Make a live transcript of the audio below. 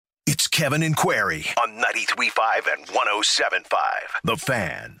Kevin and Query on 93.5 and 107.5. The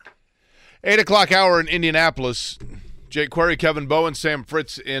Fan. 8 o'clock hour in Indianapolis. Jake Query, Kevin Bowen, Sam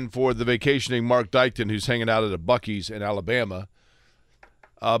Fritz in for the vacationing Mark Dykton, who's hanging out at a Buc-ee's in Alabama.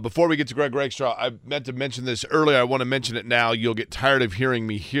 Before we get to Greg Rakestraw, I meant to mention this earlier. I want to mention it now. You'll get tired of hearing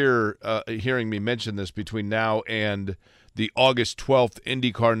me mention this between now and the August 12th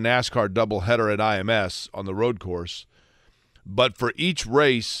IndyCar NASCAR doubleheader at IMS on the road course. But for each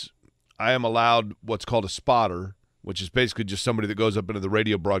race, I am allowed what's called a spotter, which is basically just somebody that goes up into the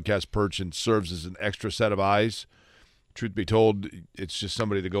radio broadcast perch and serves as an extra set of eyes. Truth be told, it's just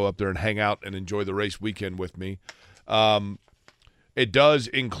somebody to go up there and hang out and enjoy the race weekend with me. It does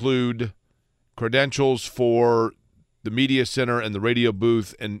include credentials for the media center and the radio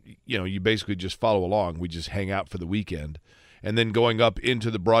booth, and you basically just follow along. We just hang out for the weekend. And then going up into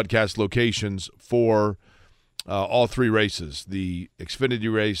the broadcast locations for all three races, the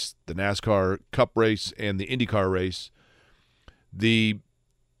Xfinity race, the NASCAR Cup race, and the IndyCar race. The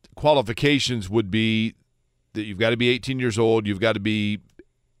qualifications would be that you've got to be 18 years old, you've got to be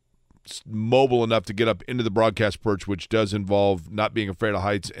mobile enough to get up into the broadcast perch, which does involve not being afraid of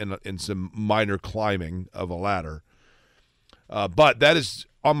heights and some minor climbing of a ladder. But that is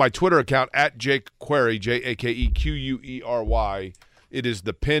on my Twitter account, at Jake Query, JakeQuery. It is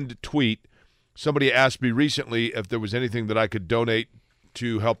the pinned tweet. Somebody asked me recently if there was anything that I could donate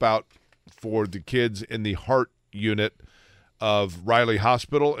to help out for the kids in the heart unit of Riley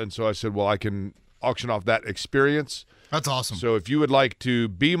Hospital. And so I said, well, I can auction off that experience. That's awesome. So if you would like to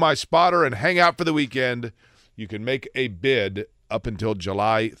be my spotter and hang out for the weekend, you can make a bid up until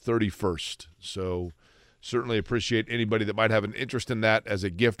July 31st. So certainly appreciate anybody that might have an interest in that as a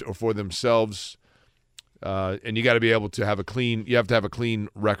gift or for themselves. And you got to be able to have a clean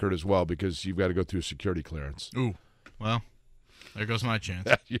record as well, because you've got to go through security clearance. Ooh, well, there goes my chance.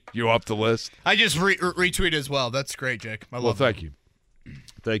 You off the list? I just retweet as well. That's great, Jake. Thank you.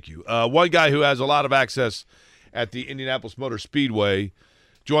 Thank you. One guy who has a lot of access at the Indianapolis Motor Speedway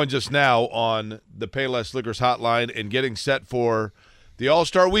joins us now on the Payless Liquors hotline and getting set for the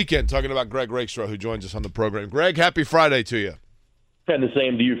All-Star Weekend, talking about Greg Rakestraw, who joins us on the program. Greg, happy Friday to you. And the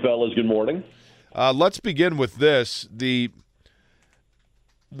same to you fellas. Good morning. Let's begin with this.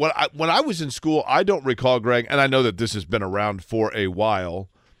 When I was in school, I don't recall, Greg, and I know that this has been around for a while,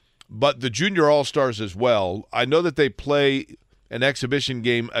 but the Junior All-Stars as well, I know that they play an exhibition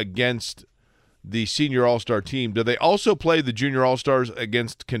game against the Senior All-Star team. Do they also play the Junior All-Stars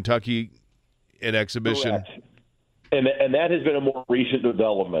against Kentucky in exhibition? Correct. And that has been a more recent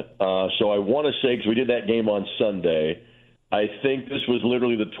development. So I want to say, because we did that game on Sunday, I think this was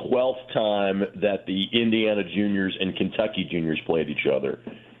literally the 12th time that the Indiana juniors and Kentucky juniors played each other.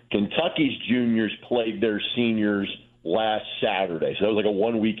 Kentucky's juniors played their seniors last Saturday. So that was like a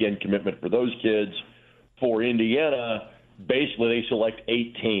one-weekend commitment for those kids. For Indiana, basically they select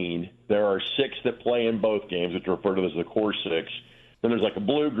 18. There are 6 that play in both games, which are referred to as the core 6. Then there's like a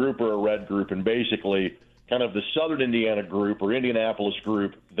blue group or a red group, and basically kind of the Southern Indiana group or Indianapolis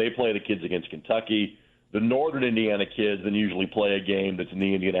group, they play the kids against Kentucky. The Northern Indiana kids then usually play a game that's in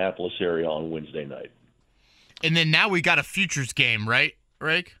the Indianapolis area on Wednesday night. And then now we got a futures game, right,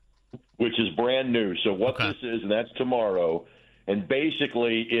 Rake? Which is brand new. So what this is, and that's tomorrow, and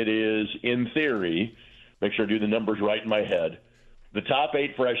basically it is, in theory, make sure I do the numbers right in my head, the top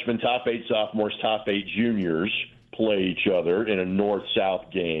 8 freshmen, top 8 sophomores, top 8 juniors play each other in a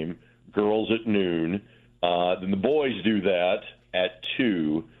north-south game, girls at noon. Then the boys do that at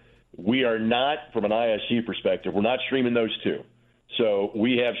 2. We are not, from an ISC perspective, we're not streaming those 2. So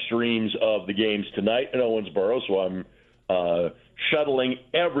we have streams of the games tonight in Owensboro, so I'm shuttling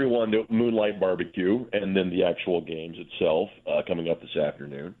everyone to Moonlight Barbecue, and then the actual games itself coming up this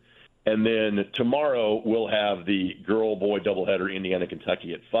afternoon. And then tomorrow we'll have the girl-boy doubleheader,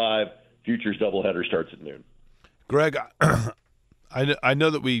 Indiana-Kentucky at 5. Futures doubleheader starts at noon. Greg, I know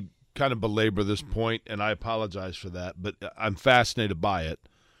that we kind of belabor this point, and I apologize for that, but I'm fascinated by it.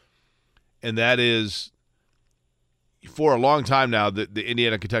 And that is, for a long time now, the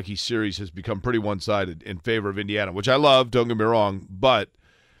Indiana-Kentucky series has become pretty one-sided in favor of Indiana, which I love, don't get me wrong, but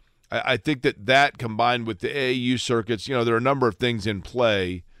I think that combined with the AAU circuits, there are a number of things in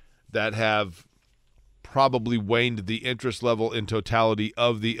play that have probably waned the interest level in totality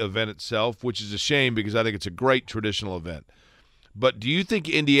of the event itself, which is a shame because I think it's a great traditional event. But do you think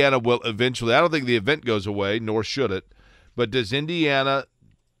Indiana will eventually – I don't think the event goes away, nor should it, but does Indiana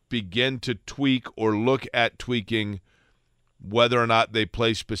begin to tweak or look at tweaking whether or not they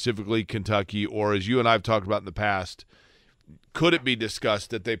play specifically Kentucky, or as you and I have talked about in the past, could it be discussed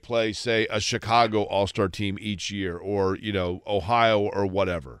that they play, say, a Chicago All-Star team each year or, Ohio or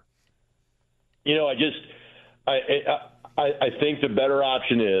whatever? I think the better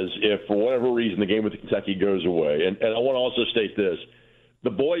option is if, for whatever reason, the game with Kentucky goes away. And I want to also state this. The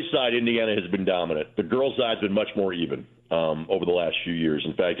boys' side, Indiana, has been dominant. The girls' side has been much more even over the last few years.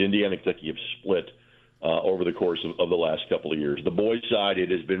 In fact, Indiana and Kentucky have split over the course of the last couple of years. The boys' side, it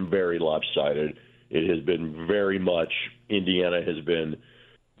has been very lopsided. It has been very much Indiana has been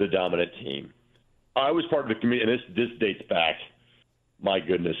the dominant team. I was part of the committee, and this dates back, my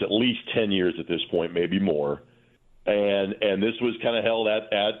goodness, at least 10 years at this point, maybe more. And this was kind of held at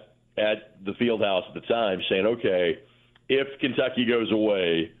the field house at the time, saying, okay, if Kentucky goes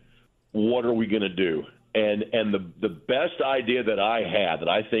away, what are we going to do? And the best idea that I had, that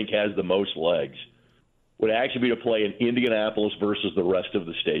I think has the most legs, would actually be to play in Indianapolis versus the rest of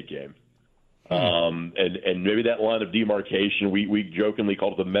the state game. And maybe that line of demarcation, we jokingly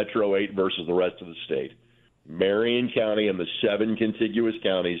called it the Metro 8 versus the rest of the state. Marion County and the 7 contiguous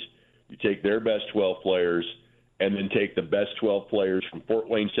counties, you take their best 12 players and then take the best 12 players from Fort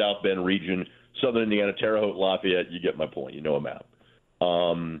Wayne, South Bend region, Southern Indiana, Terre Haute, Lafayette. You get my point. You know them out.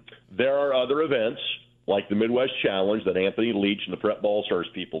 There are other events like the Midwest Challenge that Anthony Leach and the Prep Ball Stars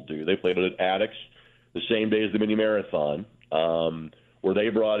people do. They played it at Addicts the same day as the mini marathon, where they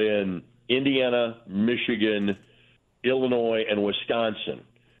brought in Indiana, Michigan, Illinois, and Wisconsin.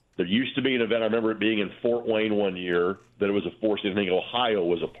 There used to be an event, I remember it being in Fort Wayne one year, that it was a force. I think Ohio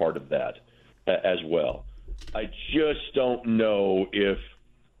was a part of that as well. I just don't know if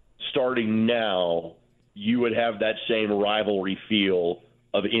starting now you would have that same rivalry feel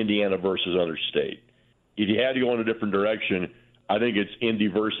of Indiana versus another state. If you had to go in a different direction, I think it's Indy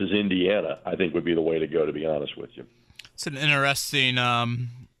versus Indiana, I think would be the way to go, to be honest with you. It's an interesting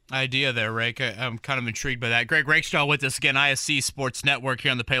idea there, Rake. I'm kind of intrigued by that. Greg Rakestraw with us again, ISC Sports Network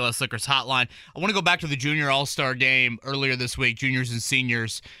here on the Payless Liquors Hotline. I want to go back to the Junior All-Star game earlier this week, juniors and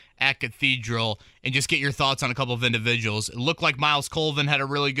seniors at Cathedral, and just get your thoughts on a couple of individuals. It looked like Miles Colvin had a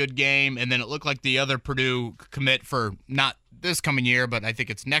really good game, and then it looked like the other Purdue commit for not this coming year, but I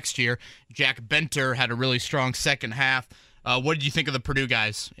think it's next year, Jack Benter, had a really strong second half. What did you think of the Purdue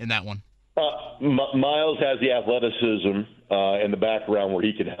guys in that one? Miles has the athleticism and the background where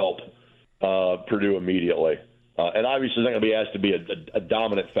he can help Purdue immediately. And obviously he's not going to be asked to be a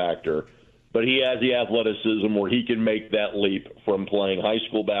dominant factor, but he has the athleticism where he can make that leap from playing high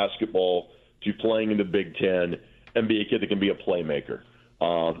school basketball to playing in the Big Ten and be a kid that can be a playmaker.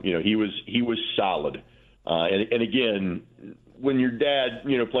 He was solid. And again, when your dad,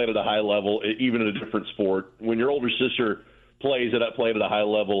 played at a high level, even in a different sport, when your older sister played at a high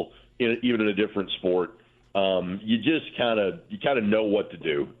level, even in a different sport, you just kind of know what to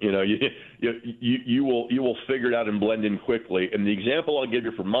do. You will figure it out and blend in quickly. And the example I'll give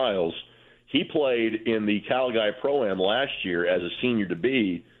you for Miles, he played in the Cal Guy Pro-Am last year as a senior to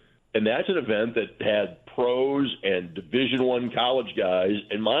be, and that's an event that had pros and Division I college guys,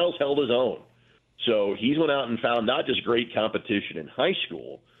 and Miles held his own. So he's went out and found not just great competition in high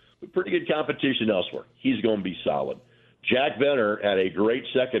school, but pretty good competition elsewhere. He's going to be solid. Jack Benter had a great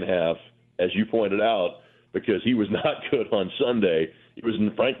second half, as you pointed out, because he was not good on Sunday. He was,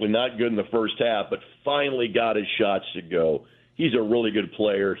 frankly, not good in the first half, but finally got his shots to go. He's a really good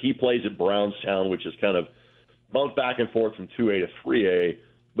player. He plays at Brownstown, which is kind of bumped back and forth from 2A to 3A,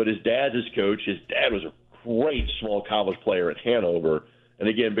 but his dad's his coach. His dad was a great small college player at Hanover. And,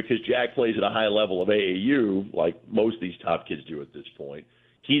 again, because Jack plays at a high level of AAU, like most of these top kids do at this point,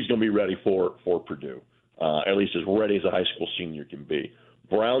 he's going to be ready for Purdue, at least as ready as a high school senior can be.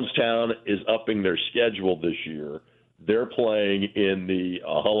 Brownstown is upping their schedule this year. They're playing in the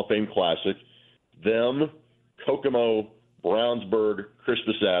Hall of Fame Classic. Them, Kokomo, Brownsburg,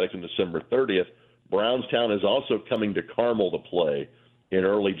 Crispus Attucks on December 30th. Brownstown is also coming to Carmel to play in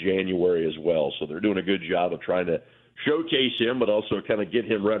early January as well. So they're doing a good job of trying to showcase him, but also kind of get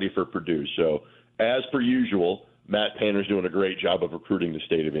him ready for Purdue. So, as per usual, Matt Painter's doing a great job of recruiting the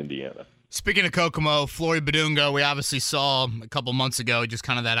state of Indiana. Speaking of Kokomo, Flory Badunga, we obviously saw a couple months ago just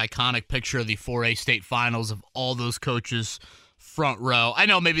kind of that iconic picture of the 4A state finals of all those coaches front row. I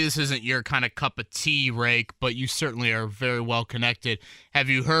know maybe this isn't your kind of cup of tea, Rake, but you certainly are very well connected. Have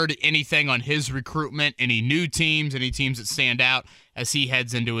you heard anything on his recruitment, any new teams, any teams that stand out as he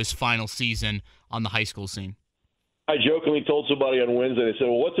heads into his final season on the high school scene? I jokingly told somebody on Wednesday, they said,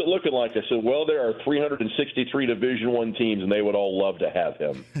 well, what's it looking like? I said, well, there are 363 Division I teams, and they would all love to have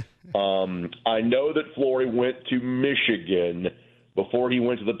him. I know that Flory went to Michigan before he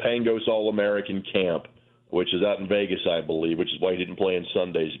went to the Pangos All-American Camp, which is out in Vegas, I believe, which is why he didn't play in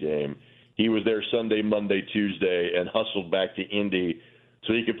Sunday's game. He was there Sunday, Monday, Tuesday, and hustled back to Indy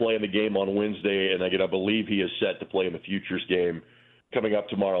so he could play in the game on Wednesday, and I believe he is set to play in the Futures game coming up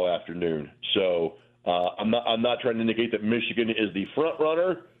tomorrow afternoon. So I'm not trying to indicate that Michigan is the front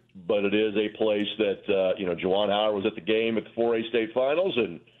runner, but it is a place that Juwan Howard was at the game at the 4A state finals,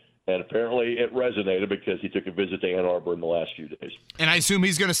 and apparently it resonated because he took a visit to Ann Arbor in the last few days. And I assume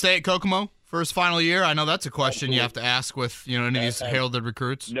he's going to stay at Kokomo for his final year. I know that's a question Absolutely. You have to ask with any of these heralded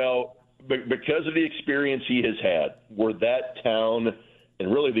recruits. No, because of the experience he has had, where that town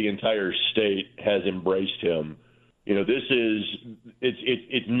and really the entire state has embraced him.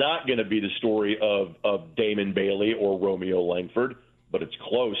 It's not going to be the story of Damon Bailey or Romeo Langford, but it's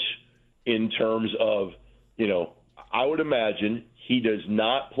close in terms of, I would imagine he does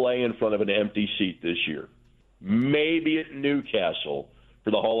not play in front of an empty seat this year. Maybe at Newcastle for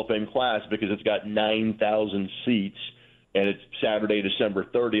the Hall of Fame class because it's got 9,000 seats and it's Saturday, December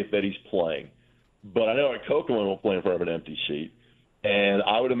 30th that he's playing. But I know at Kokomo he'll play in front of an empty seat. And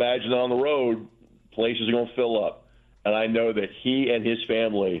I would imagine on the road, places are going to fill up. And I know that he and his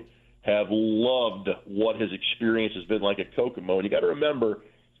family have loved what his experience has been like at Kokomo. And you got to remember,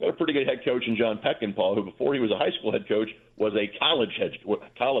 he's got a pretty good head coach in John Peckinpah, who before he was a high school head coach was a college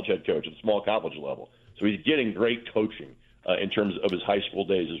head coach at the small college level. So he's getting great coaching in terms of his high school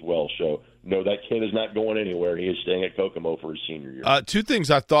days as well. So, no, that kid is not going anywhere. He is staying at Kokomo for his senior year. Two things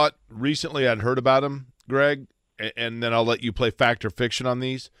I thought recently I'd heard about him, Greg, and then I'll let you play fact or fiction on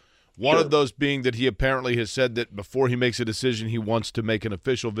these. One Sure. of those being that he apparently has said that before he makes a decision, he wants to make an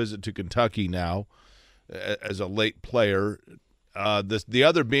official visit to Kentucky now as a late player. The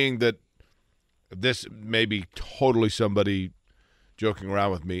other being that this may be totally somebody joking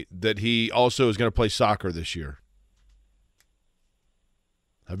around with me, that he also is going to play soccer this year.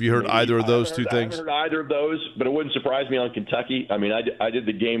 Have you heard either of those two things? I haven't heard either of those, but it wouldn't surprise me on Kentucky. I mean, I did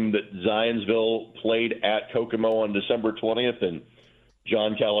the game that Zionsville played at Kokomo on December 20th, and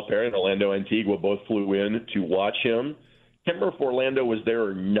John Calipari and Orlando Antigua both flew in to watch him. Can't remember if Orlando was there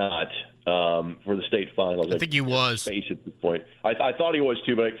or not for the state finals. I think he was. At this point. I thought he was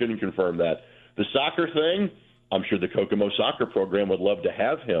too, but I couldn't confirm that. The soccer thing, I'm sure the Kokomo soccer program would love to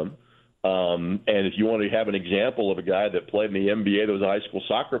have him. And if you want to have an example of a guy that played in the NBA that was a high school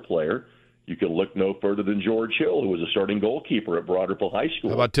soccer player, you can look no further than George Hill, who was a starting goalkeeper at Broad Ripple High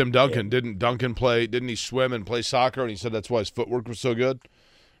School. How about Tim Duncan? Didn't Duncan play? Didn't he swim and play soccer? And he said that's why his footwork was so good.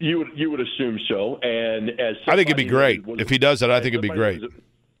 You would assume so. And as I think it'd be great if he does that. I think it'd be great.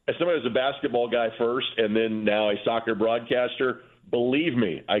 As somebody who's a basketball guy first, and then now a soccer broadcaster, believe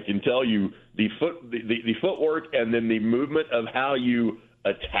me, I can tell you the footwork and then the movement of how you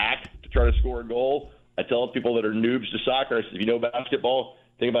attack to try to score a goal. I tell people that are noobs to soccer, I said, if you know basketball,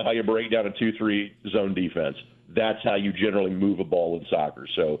 think about how you break down a 2-3 zone defense. That's how you generally move a ball in soccer,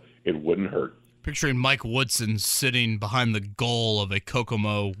 so it wouldn't hurt. Picturing Mike Woodson sitting behind the goal of a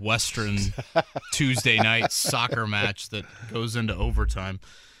Kokomo Western Tuesday night soccer match that goes into overtime.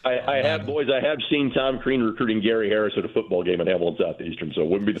 I have seen Tom Crean recruiting Gary Harris at a football game at Hamilton Southeastern, so it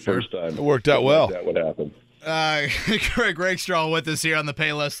wouldn't be the first time. It worked out well. That would happen. Greg Rakestraw with us here on the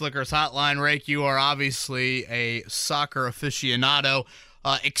Payless Liquors Hotline. Rake, you are obviously a soccer aficionado.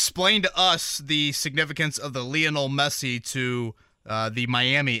 Explain to us the significance of the Lionel Messi to the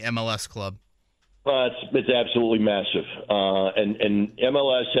Miami MLS club. It's absolutely massive. And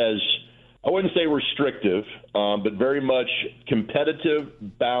MLS has, I wouldn't say restrictive, but very much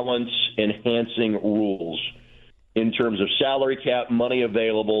competitive, balance, enhancing rules in terms of salary cap, money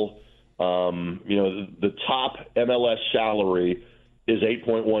available. The top MLS salary is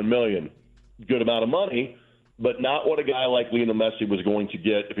 $8.1 million. Good amount of money, but not what a guy like Lionel Messi was going to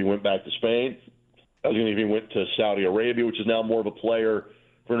get if he went back to Spain. If he went to Saudi Arabia, which is now more of a player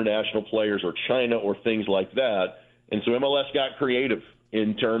for international players, or China, or things like that. And so MLS got creative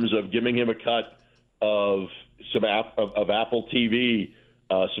in terms of giving him a cut of some of Apple TV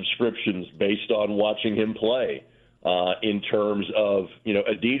subscriptions based on watching him play. In terms of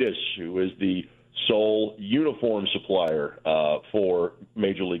Adidas, who is the sole uniform supplier for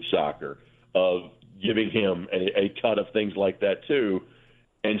Major League Soccer, of giving him a cut of things like that too.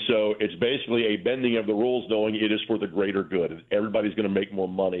 And so it's basically a bending of the rules, knowing it is for the greater good. Everybody's going to make more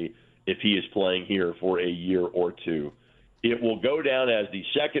money if he is playing here for a year or two. It will go down as the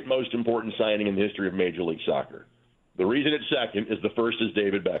second most important signing in the history of Major League Soccer. The reason it's second is the first is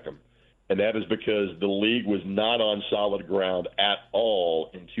David Beckham, and that is because the league was not on solid ground at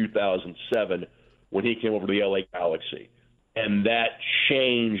all in 2007 when he came over to the LA Galaxy. And that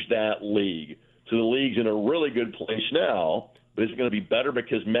changed that league. So the league's in a really good place now, but it's going to be better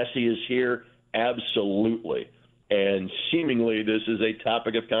because Messi is here? Absolutely. And seemingly this is a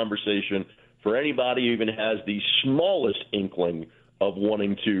topic of conversation for anybody who even has the smallest inkling of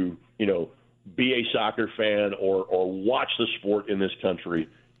wanting to, be a soccer fan or watch the sport in this country,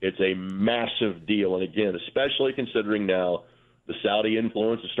 it's a massive deal. And again, especially considering now the Saudi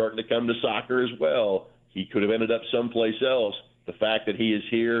influence is starting to come to soccer as well. He could have ended up someplace else. The fact that he is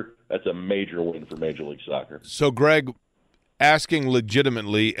here, that's a major win for Major League Soccer. So, Greg, asking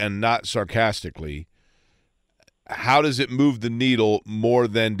legitimately and not sarcastically, how does it move the needle more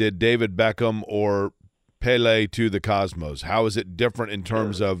than did David Beckham or Pele to the Cosmos? How is it different in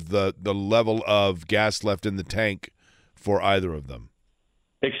terms of the level of gas left in the tank for either of them?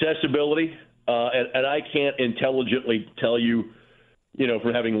 Accessibility, and I can't intelligently tell you,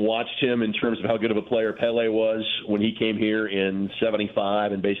 from having watched him in terms of how good of a player Pele was when he came here in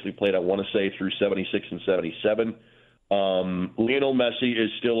 75 and basically played, I want to say, through 76 and 77. Lionel Messi is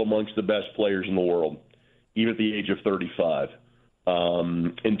still amongst the best players in the world, even at the age of 35.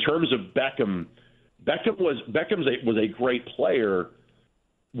 In terms of Beckham, was a great player.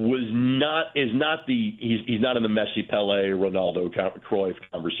 He's not in the Messi, Pele, Ronaldo, Cruyff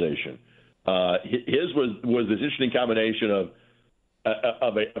conversation. His was this interesting combination of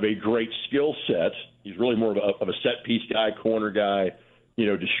a great skill set. He's really more of a set piece guy, corner guy,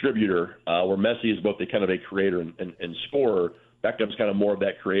 distributor. Where Messi is both a kind of a creator and scorer. Beckham's kind of more of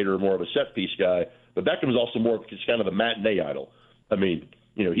that creator, more of a set piece guy. But Beckham's also more of just kind of the matinee idol. I mean,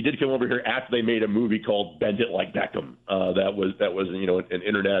 he did come over here after they made a movie called Bend It Like Beckham. That was an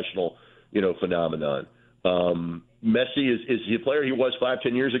international phenomenon. Messi is he a player he was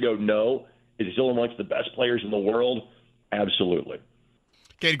 5-10 years ago? No. Is he still amongst the best players in the world? Absolutely.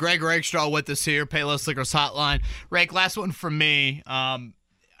 Okay, Greg Rakestraw with us here, Payless Liquors Hotline. Rake, last one from me. I'm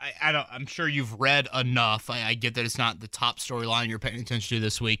sure you've read enough. I get that it's not the top storyline you're paying attention to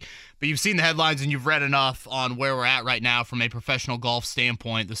this week, but you've seen the headlines and you've read enough on where we're at right now from a professional golf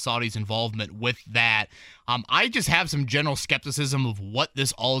standpoint, the Saudis' involvement with that. I just have some general skepticism of what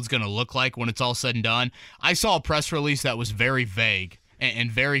this all is going to look like when it's all said and done. I saw a press release that was very vague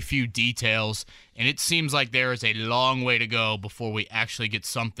and very few details, and it seems like there is a long way to go before we actually get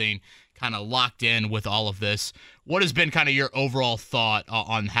something kind of locked in with all of this. What has been kind of your overall thought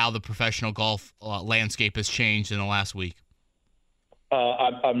on how the professional golf landscape has changed in the last week?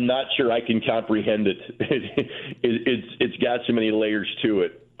 I'm not sure I can comprehend it. It's got so many layers to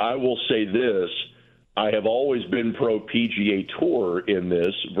it. I will say this. I have always been pro PGA Tour in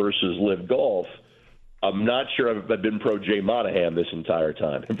this versus Live Golf. I'm not sure I've been pro Jay Monahan this entire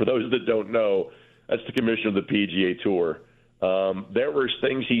time. And for those that don't know, that's the commissioner of the PGA Tour. There were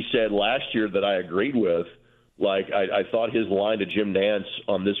things he said last year that I agreed with. Like I thought his line to Jim Nance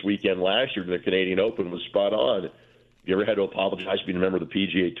on this weekend last year in the Canadian Open was spot on. Have you ever had to apologize for being a member of the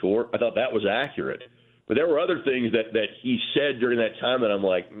PGA Tour? I thought that was accurate. But there were other things that he said during that time that I'm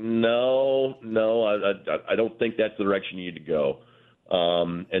like, no, I don't think that's the direction you need to go.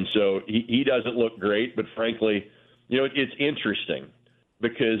 And so he doesn't look great, but frankly, it's interesting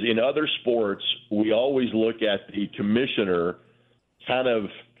because in other sports, we always look at the commissioner kind of,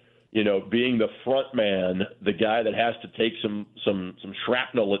 being the front man, the guy that has to take some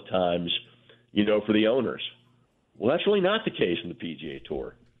shrapnel at times, for the owners. Well, that's really not the case in the PGA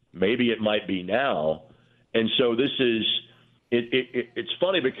Tour. Maybe it might be now. And so this is it's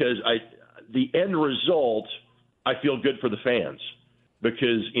funny because the end result, I feel good for the fans.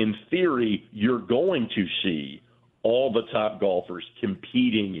 Because in theory, you're going to see all the top golfers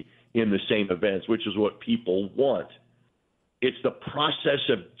competing in the same events, which is what people want. It's the process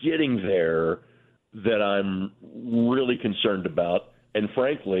of getting there that I'm really concerned about. And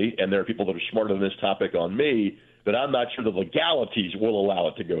frankly, and there are people that are smarter than this topic on me, that I'm not sure the legalities will allow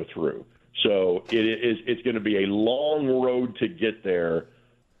it to go through. So it's going to be a long road to get there.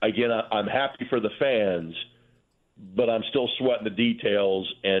 Again, I'm happy for the fans, but I'm still sweating the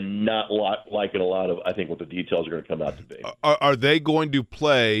details and not liking a lot of, I think, what the details are going to come out to be. Are they going to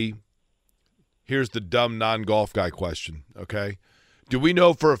play – here's the dumb non-golf guy question, okay? Do we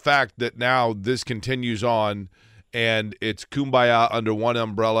know for a fact that now this continues on and it's kumbaya under one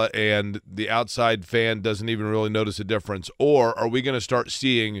umbrella and the outside fan doesn't even really notice a difference? Or are we going to start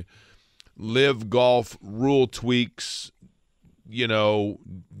seeing Live Golf rule tweaks,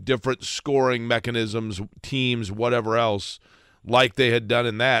 different scoring mechanisms, teams, whatever else, like they had done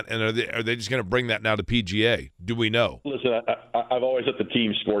in that? And are they just going to bring that now to PGA? Do we know? Listen, I've always thought the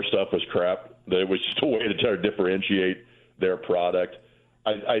team score stuff was crap. That it was just a way to try to differentiate their product.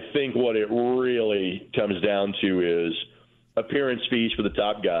 I think what it really comes down to is appearance fees for the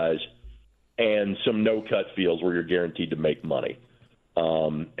top guys and some no-cut fields where you're guaranteed to make money.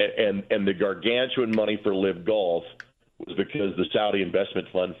 And the gargantuan money for Live Golf was because the Saudi investment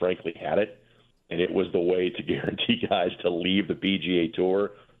fund, frankly, had it, and it was the way to guarantee guys to leave the PGA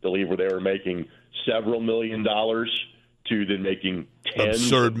Tour. to leave where they were making several $1 million to then making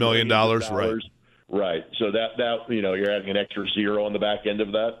absurd $1 million, right? Right. So that you're adding an extra zero on the back end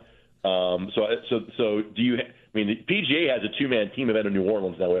of that. So do you? I mean, the PGA has a 2-man team event in New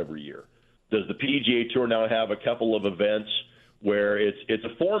Orleans now every year. Does the PGA Tour now have a couple of events where it's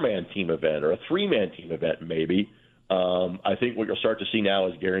a 4-man team event or a 3-man team event maybe? I think what you'll start to see now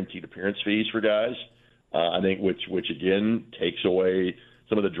is guaranteed appearance fees for guys. I think which again takes away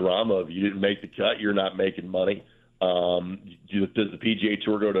some of the drama of you didn't make the cut, you're not making money. Does the PGA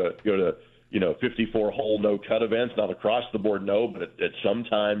Tour go to 54-hole no-cut events? Not across the board, no, but at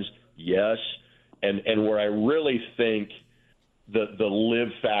sometimes yes. And where I really think the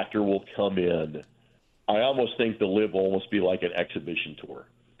live factor will come in, I almost think the live will almost be like an exhibition tour.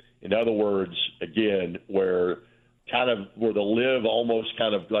 In other words, again, where the live almost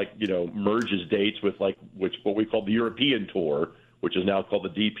kind of like, merges dates with what we call the European Tour, which is now called the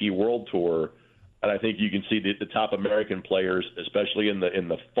DP World Tour. And I think you can see the top American players, especially in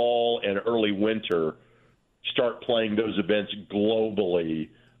the fall and early winter, start playing those events globally,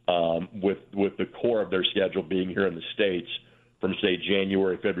 with the core of their schedule being here in the States from, say,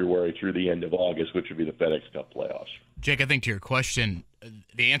 January, February through the end of August, which would be the FedEx Cup playoffs. Jake, I think to your question,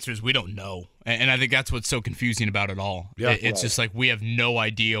 the answer is we don't know. And I think that's what's so confusing about it all. Yeah, it's just like we have no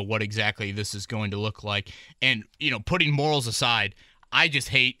idea what exactly this is going to look like. And, putting morals aside, I just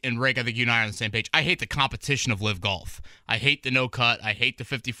hate, and Rake, I think you and I are on the same page, I hate the competition of live golf. I hate the no-cut. I hate the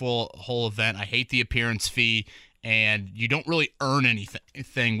 54-hole event. I hate the appearance fee. And you don't really earn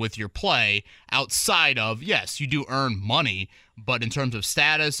anything with your play outside of, yes, you do earn money, but in terms of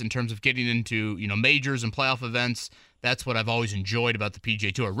status, in terms of getting into, majors and playoff events, that's what I've always enjoyed about the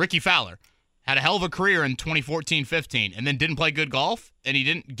PGA Tour. Ricky Fowler had a hell of a career in 2014-15 and then didn't play good golf, and he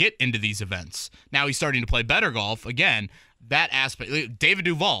didn't get into these events. Now he's starting to play better golf. Again, that aspect. David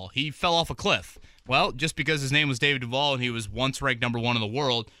Duval, he fell off a cliff. Well, just because his name was David Duval and he was once ranked number 1 in the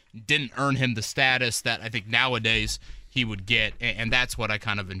world didn't earn him the status that I think nowadays he would get, and that's what I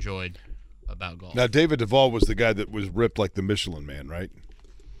kind of enjoyed about golf. Now, David Duval was the guy that was ripped like the Michelin Man, right?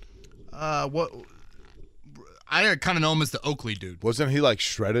 What? I kind of know him as the Oakley dude. Wasn't he like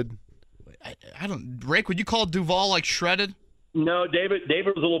shredded? I don't. Rake, would you call Duval like shredded? No, David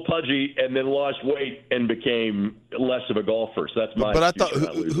was a little pudgy and then lost weight and became less of a golfer. So that's my. But I thought,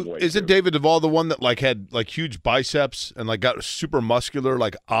 isn't David Duval the one that had huge biceps and got super muscular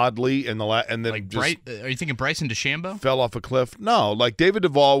oddly in the and then are you thinking Bryson DeChambeau? Fell off a cliff? No, David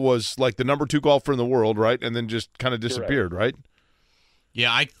Duval was the number 2 golfer in the world, right? And then just kind of disappeared, right?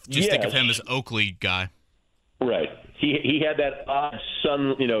 Yeah, I just think of him as Oakley guy. Right. He had that odd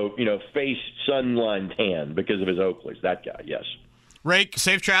face sunline tan because of his Oakleys. That guy, yes. Rake,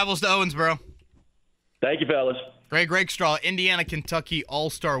 safe travels to Owensboro. Thank you, fellas. Greg Rakestraw, Indiana, Kentucky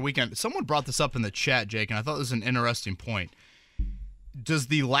All-Star Weekend. Someone brought this up in the chat, Jake, and I thought this was an interesting point. Does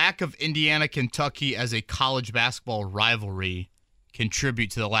the lack of Indiana, Kentucky as a college basketball rivalry contribute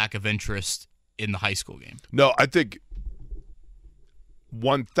to the lack of interest in the high school game? No, I think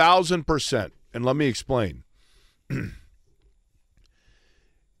 1,000%. And let me explain.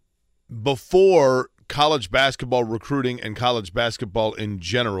 Before college basketball recruiting and college basketball in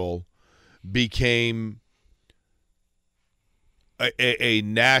general became a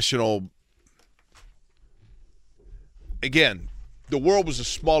national, again, the world was a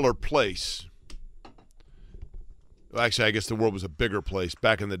smaller place. Well, actually, I guess the world was a bigger place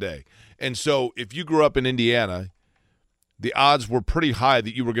back in the day. And so if you grew up in Indiana, the odds were pretty high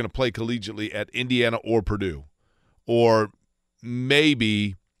that you were going to play collegiately at Indiana or Purdue, or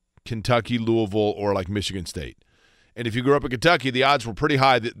maybe Kentucky, Louisville, or Michigan State. And if you grew up in Kentucky, the odds were pretty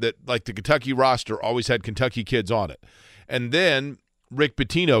high that the Kentucky roster always had Kentucky kids on it. And then Rick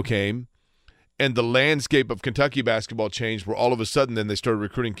Pitino came, and the landscape of Kentucky basketball changed, where all of a sudden then they started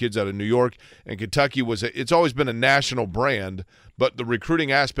recruiting kids out of New York, and Kentucky it's always been a national brand, but the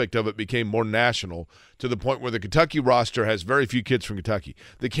recruiting aspect of it became more national to the point where the Kentucky roster has very few kids from Kentucky.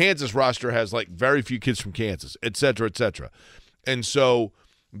 The Kansas roster has very few kids from Kansas, et cetera, et cetera. And so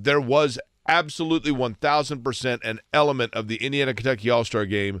there was absolutely 1,000% an element of the Indiana-Kentucky All-Star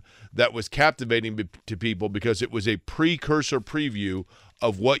Game that was captivating to people because it was a precursor preview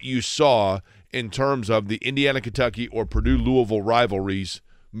of what you saw in terms of the Indiana-Kentucky or Purdue-Louisville rivalries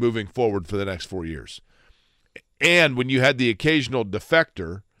moving forward for the next 4 years. And when you had the occasional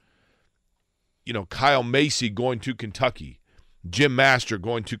defector, Kyle Macy going to Kentucky, Jim Master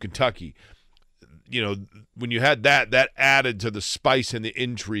going to Kentucky, when you had that added to the spice and the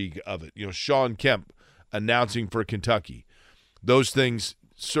intrigue of it. Sean Kemp announcing for Kentucky. Those things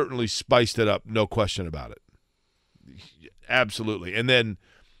certainly spiced it up, no question about it. Absolutely. And then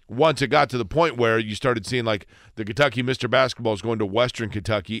once it got to the point where you started seeing like the Kentucky Mr. Basketball is going to Western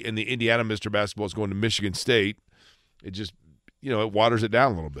Kentucky and the Indiana Mr. Basketball is going to Michigan State, it just, it waters it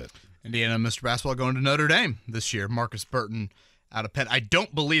down a little bit. Indiana Mr. Basketball going to Notre Dame this year. Marcus Burton out of Penn. I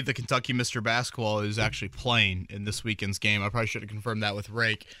don't believe the Kentucky Mr. Basketball is actually playing in this weekend's game. I probably should have confirmed that with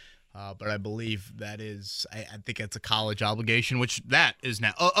Rake. But I believe that is, I think it's a college obligation, which that is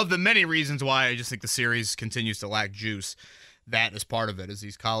now. Of the many reasons why I just think the series continues to lack juice, that is part of it, is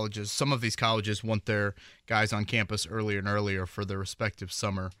these colleges, some of these colleges want their guys on campus earlier and earlier for their respective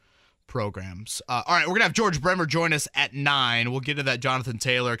summer programs. All right, we're going to have George Bremer join us at 9. We'll get to that Jonathan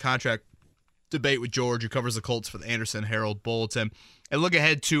Taylor contract debate with George, who covers the Colts for the Anderson Herald Bulletin, and look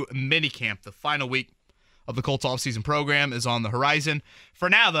ahead to minicamp, the final week of the Colts offseason program is on the horizon. For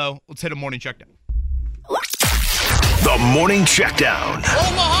now, though, let's hit a morning checkdown. The Morning Checkdown.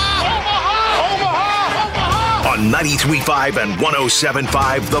 On 93.5 and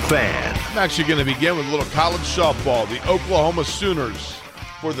 107.5 The Fan. I'm actually going to begin with a little college softball. The Oklahoma Sooners,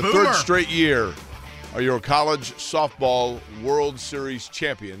 for the third straight year, are your college softball World Series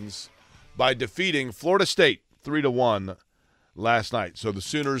champions by defeating Florida State 3-1 last night. So the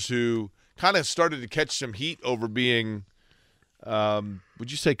Sooners, who kind of started to catch some heat over being,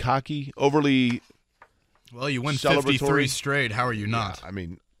 would you say cocky? Overly Well, you win 53 straight. How are you not? Yeah, I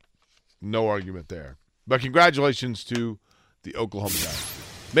mean, no argument there. But congratulations to the Oklahoma guys.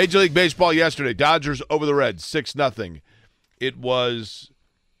 Major League Baseball yesterday. Dodgers over the Reds, 6-0. It was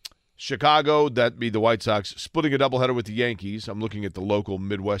Chicago, that'd be the White Sox, splitting a doubleheader with the Yankees. I'm looking at the local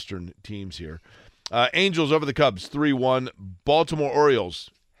Midwestern teams here. Angels over the Cubs, 3-1. Baltimore Orioles,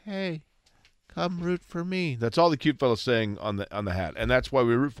 hey, come root for me. That's all the cute fellas saying on the hat, and that's why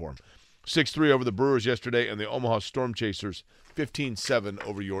we root for them. 6-3 over the Brewers yesterday, and the Omaha Storm Chasers 15-7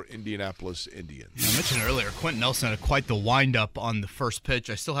 over your Indianapolis Indians. I mentioned earlier, Quentin Nelson had quite the wind-up on the first pitch.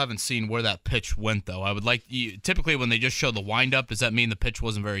 I still haven't seen where that pitch went, though. I would like typically when they just show the wind-up, does that mean the pitch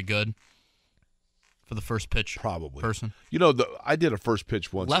wasn't very good for the first pitch? Probably. Person? I did a first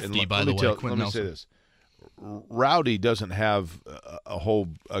pitch once. Lefty, by the way, Quentin Let me Nelson. say this. Rowdy doesn't have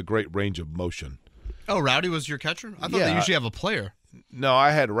a great range of motion. Oh, Rowdy was your catcher? I thought they usually have a player. No,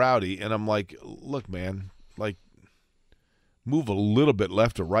 I had Rowdy, and I'm like, look, man, move a little bit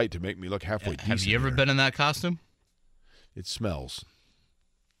left or right to make me look halfway decent. Have you ever been in that costume? It smells.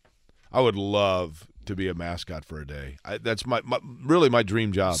 I would love to be a mascot for a day. That's really my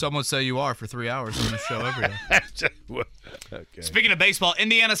dream job. Some would say you are for 3 hours on the show every day. Okay. Speaking of baseball,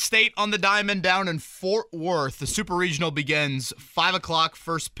 Indiana State on the diamond down in Fort Worth. The Super Regional begins 5 o'clock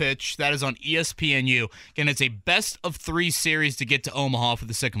first pitch. That is on ESPNU. Again, it's a best-of-3 series to get to Omaha for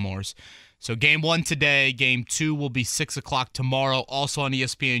the Sycamores. So game 1 today, game 2 will be 6 o'clock tomorrow, also on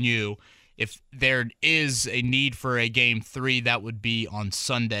ESPNU. If there is a need for a game 3, that would be on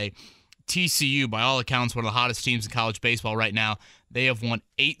Sunday. TCU, by all accounts, one of the hottest teams in college baseball right now. They have won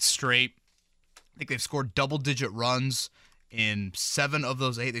 8 straight. I think they've scored double-digit runs in 7 of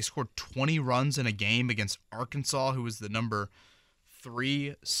those 8. They scored 20 runs in a game against Arkansas, who was the number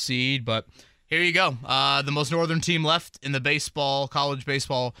 3 seed. But here you go. The most northern team left in the college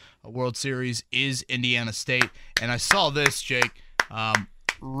baseball World Series is Indiana State. And I saw this, Jake.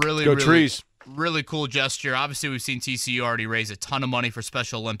 Really cool gesture. Obviously, we've seen TCU already raise a ton of money for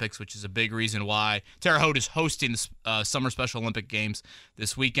Special Olympics, which is a big reason why Terre Haute is hosting the Summer Special Olympic Games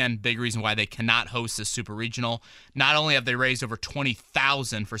this weekend. Big reason why they cannot host this Super Regional. Not only have they raised over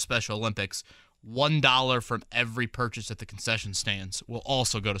 $20,000 for Special Olympics, $1 from every purchase at the concession stands will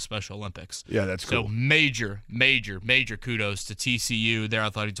also go to Special Olympics. Yeah, that's cool. So major kudos to TCU, their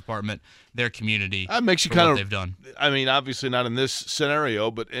athletic department, their community. That makes you for kind what of. they've done. I mean, obviously not in this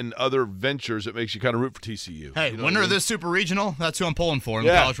scenario, but in other ventures, it makes you kind of root for TCU. Hey, winner of this Super Regional, that's who I'm pulling for in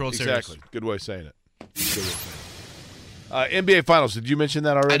the College World Series. Exactly. Good way of saying it. NBA Finals. Did you mention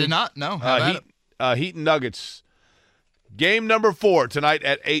that already? I did not. No. Heat and Nuggets. Game number 4 tonight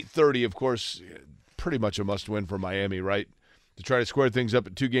at 8:30. Of course, pretty much a must-win for Miami, right? To try to square things up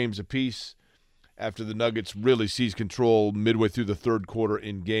at 2 games apiece after the Nuggets really seized control midway through the third quarter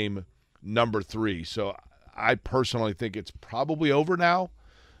in game number 3. So I personally think it's probably over now.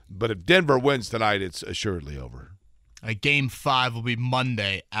 But if Denver wins tonight, it's assuredly over. Game 5 will be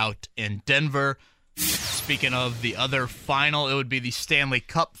Monday out in Denver. Speaking of the other final, it would be the Stanley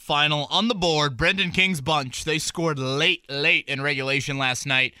Cup final. On the board, Brendan King's bunch. They scored late in regulation last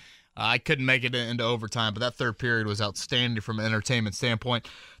night. I couldn't make it into overtime, but that third period was outstanding from an entertainment standpoint.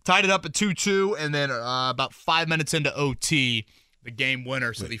 Tied it up at 2-2, and then about 5 minutes into OT, the game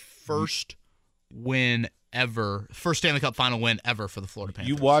winner. So the first Stanley Cup final win ever for the Florida Panthers.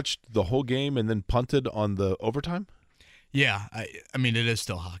 You watched the whole game and then punted on the overtime? Yeah, I mean, it is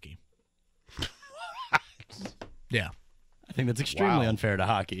still hockey. Yeah. I think that's extremely unfair to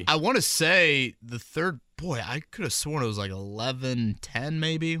hockey. I want to say the third, boy, I could have sworn it was like 11-10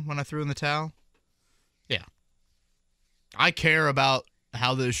 maybe when I threw in the towel. Yeah. I care about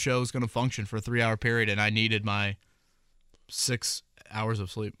how this show is going to function for a 3-hour period, and I needed my 6 hours of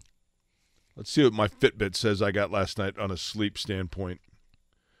sleep. Let's see what my Fitbit says I got last night on a sleep standpoint.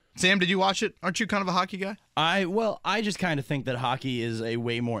 Sam, did you watch it? Aren't you kind of a hockey guy? I just kind of think that hockey is a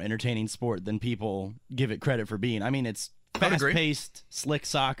way more entertaining sport than people give it credit for being. I mean, it's fast-paced, slick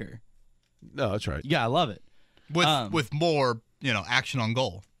soccer. No, that's right. Yeah, I love it. With more, action on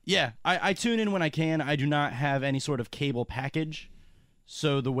goal. Yeah, I tune in when I can. I do not have any sort of cable package,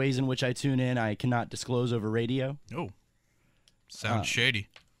 so the ways in which I tune in, I cannot disclose over radio. Oh, sounds shady.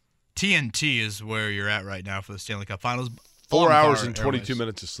 TNT is where you're at right now for the Stanley Cup Finals. 4 hours and 22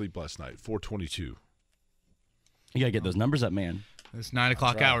 minutes of sleep last night. 4:22. You gotta get those numbers up, man. This 9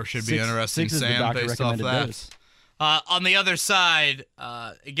 o'clock hour should be interesting, Sam, Sam, the doctor based off recommended that. dose. On the other side,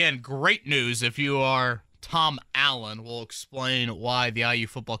 again, great news. If you are Tom Allen, we'll explain why the IU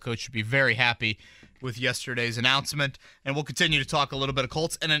football coach should be very happy with yesterday's announcement. And we'll continue to talk a little bit of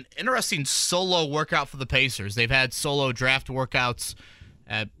Colts and an interesting solo workout for the Pacers. They've had solo draft workouts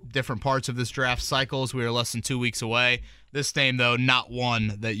at different parts of this draft cycles. We are less than 2 weeks away. This name, though, not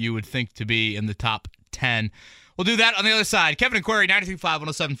one that you would think to be in the top 10. We'll do that on the other side. Kevin and Query, 93.5,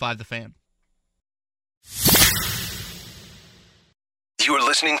 107.5, The Fan. You're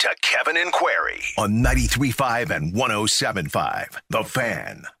listening to Kevin and Query on 93.5 and 107.5, The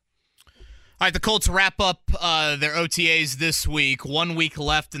Fan. All right, the Colts wrap up their OTAs this week. 1 week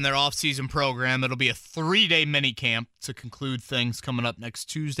left in their offseason program. It'll be a 3-day minicamp to conclude things coming up next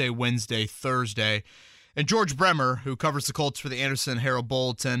Tuesday, Wednesday, Thursday. And George Bremer, who covers the Colts for the Anderson Herald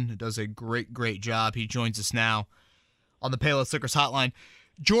Bulletin, does a great, great job. He joins us now on the Payless Liquors Hotline.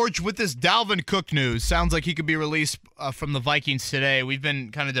 George, with this Dalvin Cook news, sounds like he could be released from the Vikings today. We've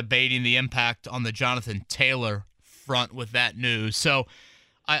been kind of debating the impact on the Jonathan Taylor front with that news. So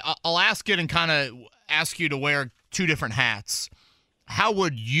I'll ask it and kind of ask you to wear two different hats. How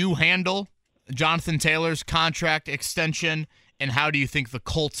would you handle Jonathan Taylor's contract extension, and how do you think the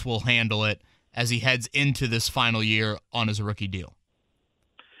Colts will handle it as he heads into this final year on his rookie deal?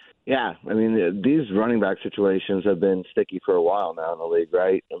 Yeah, I mean, these running back situations have been sticky for a while now in the league,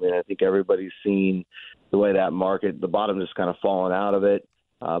 right? I mean, I think everybody's seen the way that market, the bottom just kind of fallen out of it,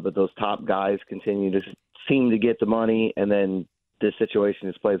 but those top guys continue to seem to get the money, and then this situation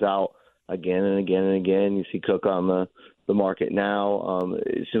just plays out again and again and again. You see Cook on the market now.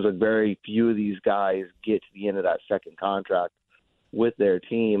 It seems like very few of these guys get to the end of that second contract with their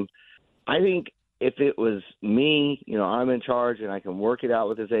team. I think if it was me, I'm in charge and I can work it out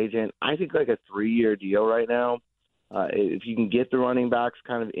with his agent, I think like a 3-year deal right now, if you can get the running backs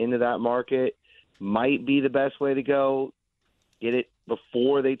kind of into that market, might be the best way to go. Get it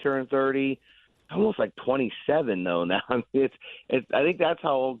before they turn 30. Almost like 27 though now. I mean, I think that's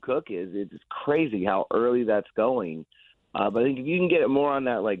how old Cook is. It's crazy how early that's going. But I think if you can get it more on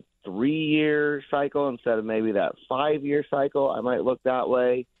that like 3-year cycle instead of maybe that 5-year cycle, I might look that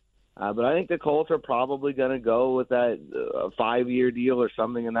way. But I think the Colts are probably going to go with that 5-year deal or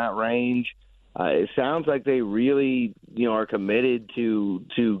something in that range. It sounds like they really, are committed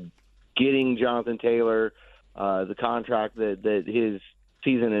to getting Jonathan Taylor the contract that his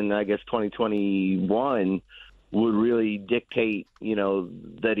season in, I guess, 2021 would really dictate,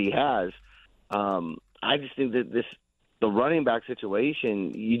 that he has. I just think that the running back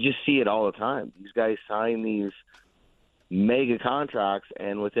situation, you just see it all the time. These guys sign these mega contracts,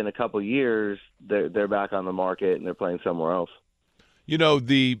 and within a couple years, they're back on the market and they're playing somewhere else.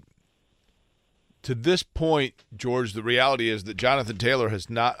 To this point, George, the reality is that Jonathan Taylor has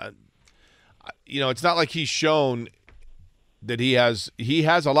not. It's not like he's shown that he has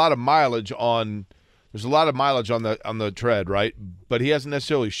a lot of mileage on. There's a lot of mileage on the tread, right? But he hasn't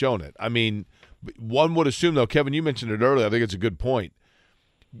necessarily shown it. I mean, one would assume, though, Kevin, you mentioned it earlier. I think it's a good point.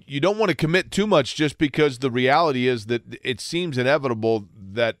 You don't want to commit too much just because the reality is that it seems inevitable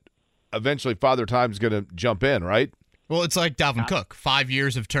that eventually Father Time's going to jump in, right? Well, it's like Dalvin Cook. 5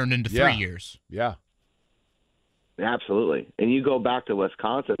 years have turned into 3 years. Yeah. Absolutely. And you go back to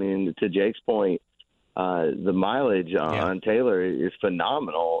Wisconsin, I mean, to Jake's point, the mileage on Taylor is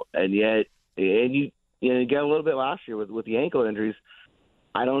phenomenal. And yet, you get a little bit last year with the ankle injuries.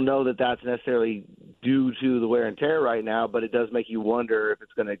 I don't know that that's necessarily due to the wear and tear right now, but it does make you wonder if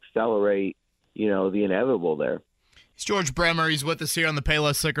it's going to accelerate, the inevitable there. It's George Bremer. He's with us here on the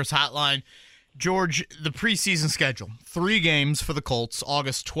Payless Liquors Hotline. George, the preseason schedule, 3 games for the Colts,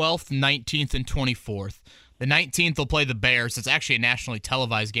 August 12th, 19th, and 24th. The 19th, they'll play the Bears. It's actually a nationally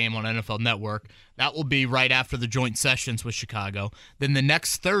televised game on NFL Network. That will be right after the joint sessions with Chicago. Then the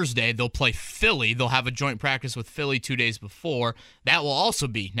next Thursday, they'll play Philly. They'll have a joint practice with Philly 2 days before. That will also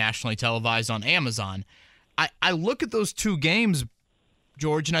be nationally televised on Amazon. I look at those two games,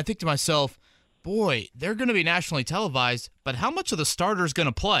 George, and I think to myself, boy, they're going to be nationally televised, but how much of the starter is going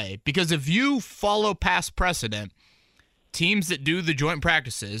to play? Because if you follow past precedent, teams that do the joint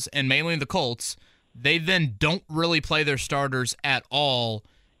practices, and mainly the Colts, they then don't really play their starters at all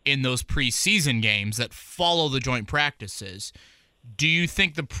in those preseason games that follow the joint practices. Do you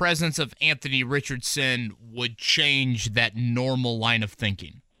think the presence of Anthony Richardson would change that normal line of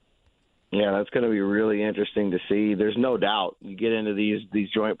thinking? Yeah, that's going to be really interesting to see. There's no doubt. You get into these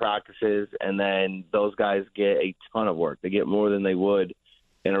joint practices, and then those guys get a ton of work. They get more than they would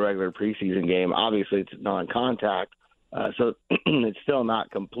in a regular preseason game. Obviously, it's non-contact, so it's still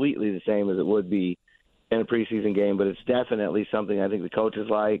not completely the same as it would be in a preseason game, but it's definitely something I think the coaches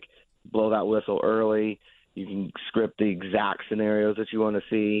like. Blow that whistle early. You can script the exact scenarios that you want to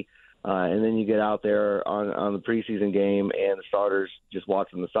see, and then you get out there on the preseason game and the starters just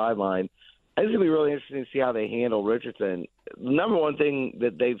watching the sideline. I think it's going to be really interesting to see how they handle Richardson. The number one thing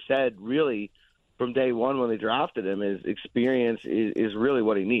that they've said really from day one when they drafted him is experience is really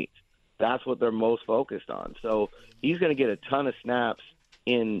what he needs. That's what they're most focused on. So he's going to get a ton of snaps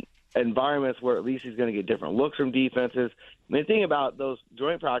in environments where at least he's going to get different looks from defenses. And the thing about those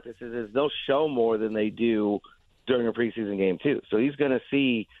joint practices is they'll show more than they do during a preseason game too. So he's going to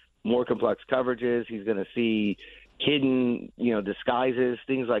see more complex coverages. He's going to see hidden, disguises,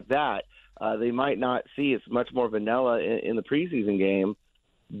 things like that. They might not see. It's much more vanilla in the preseason game.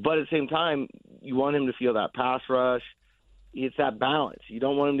 But at the same time, you want him to feel that pass rush. It's that balance. You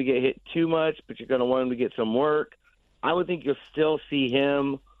don't want him to get hit too much, but you're going to want him to get some work. I would think you'll still see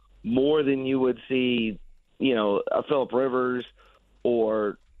him more than you would see, a Phillip Rivers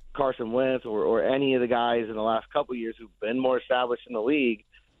or Carson Wentz or any of the guys in the last couple of years who've been more established in the league.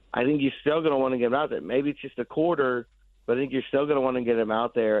 I think you're still going to want to get him out there. Maybe it's just a quarter, but I think you're still going to want to get him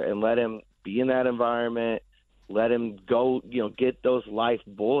out there and let him be in that environment, let him go, get those life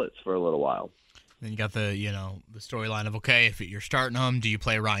bullets for a little while. Then you got the storyline of, okay, if you're starting him, do you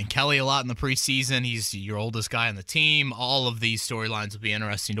play Ryan Kelly a lot in the preseason? He's your oldest guy on the team. All of these storylines will be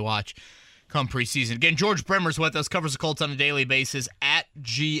interesting to watch come preseason. Again, George Bremer's with us, covers the Colts on a daily basis, at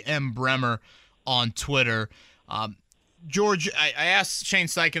GM Bremer on Twitter. George, I asked Shane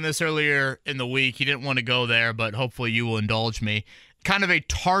Steichen this earlier in the week. He didn't want to go there, but hopefully you will indulge me. Kind of a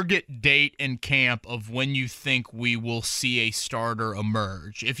target date in camp of when you think we will see a starter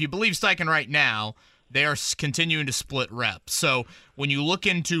emerge. If you believe Steichen right now, they are continuing to split reps. So when you look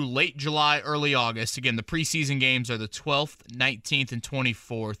into late July, early August, again, the preseason games are the 12th, 19th, and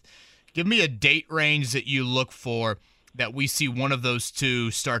 24th. Give me a date range that you look for that we see one of those two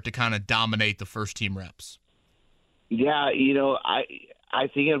start to kind of dominate the first-team reps. Yeah, I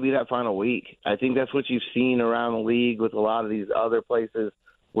think it'll be that final week. I think that's what you've seen around the league with a lot of these other places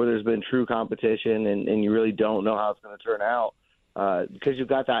where there's been true competition and you really don't know how it's going to turn out because you've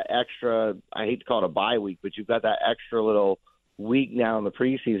got that extra, I hate to call it a bye week, but you've got that extra little week now in the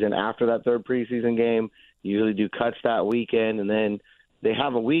preseason. After that third preseason game, you usually do cuts that weekend, and then they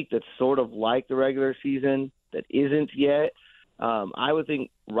have a week that's sort of like the regular season that isn't yet. I would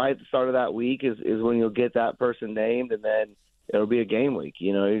think right at the start of that week is when you'll get that person named, and then it'll be a game week.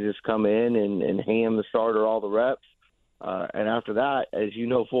 You just come in and hand the starter all the reps. And after that, as you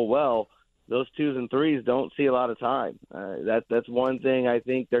know full well, those 2s and 3s don't see a lot of time. That's one thing I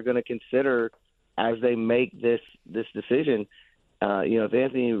think they're going to consider as they make this decision. If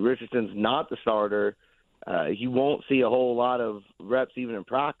Anthony Richardson's not the starter, you won't see a whole lot of reps even in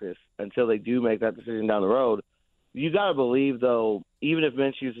practice until they do make that decision down the road. You got to believe, though, even if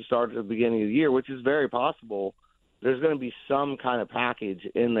Minshew's the starter at the beginning of the year, which is very possible, there's going to be some kind of package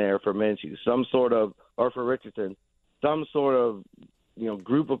in there for Minshew, or for Richardson, some sort of,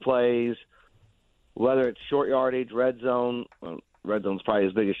 group of plays, whether it's short yardage, red zone. Well, red zone's probably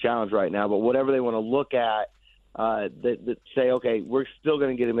his biggest challenge right now, but whatever they want to look at that say, okay, we're still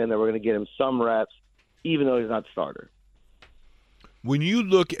going to get him in there. We're going to get him some reps, even though he's not the starter. When you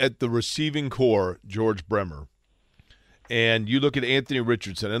look at the receiving core, George Bremer, and you look at Anthony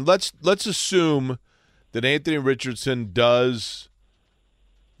Richardson, and let's assume that Anthony Richardson does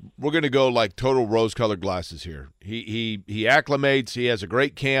 – we're going to go like total rose-colored glasses here. He acclimates. He has a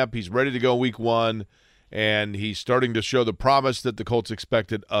great camp. He's ready to go week one, and he's starting to show the promise that the Colts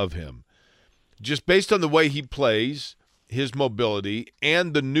expected of him. Just based on the way he plays, his mobility,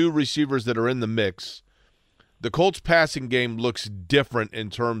 and the new receivers that are in the mix, the Colts passing game looks different in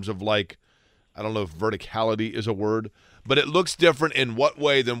terms of like I don't know if verticality is a word, but it looks different in what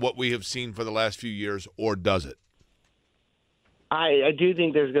way than what we have seen for the last few years, or does it? I do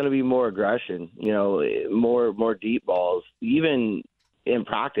think there's going to be more aggression, more deep balls. Even in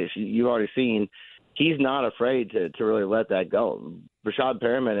practice, you've already seen he's not afraid to really let that go. Rashad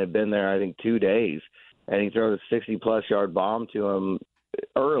Perriman had been there, I think, 2 days, and he throws a 60-plus yard bomb to him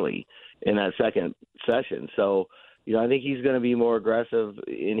early in that second session. So, I think he's going to be more aggressive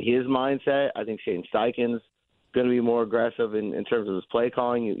in his mindset. I think Shane Steichen's going to be more aggressive in terms of his play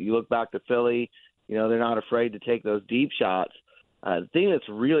calling. You look back to Philly, they're not afraid to take those deep shots. The thing that's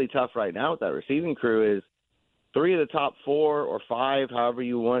really tough right now with that receiving crew is 3 of the top 4 or 5, however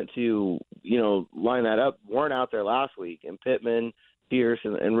you want to, line that up, weren't out there last week. And Pittman, Pierce,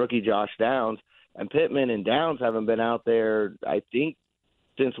 and rookie Josh Downs. And Pittman and Downs haven't been out there, I think,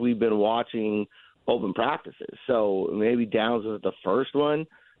 since we've been watching open practices. So maybe Downs was the first one,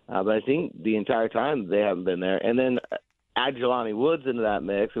 but I think the entire time they haven't been there. And then add Jelani Woods into that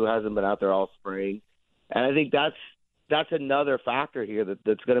mix, who hasn't been out there all spring. And I think that's another factor here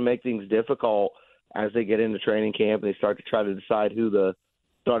that's going to make things difficult as they get into training camp and they start to try to decide who the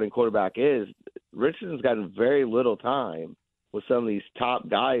starting quarterback is. Richardson's gotten very little time with some of these top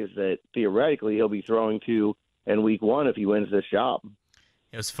guys that theoretically he'll be throwing to in week 1 if he wins this job.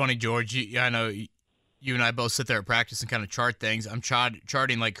 It was funny, George. I know you and I both sit there at practice and kind of chart things. I'm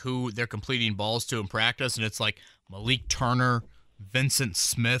charting like who they're completing balls to in practice, and it's like Malik Turner, Vincent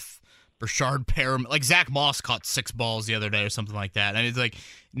Smith, Brashard Perriman. Like Zach Moss caught 6 balls the other day or something like that. And it's like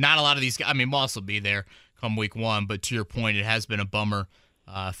not a lot of these guys. I mean, Moss will be there come week 1, but to your point, it has been a bummer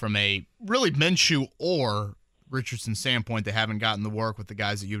from a really Minshew or Richardson standpoint. They haven't gotten the work with the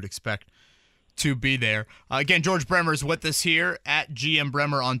guys that you would expect to be there. Again, George Bremer is with us here at GM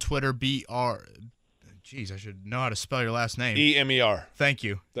Bremer on Twitter. Jeez, I should know how to spell your last name. E-M-E-R. Thank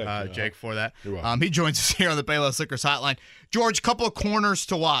you, Jake, for that. You're welcome. He joins us here on the Payless Liquors Hotline. George, couple of corners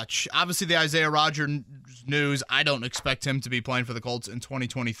to watch. Obviously, the Isaiah Rodgers news. I don't expect him to be playing for the Colts in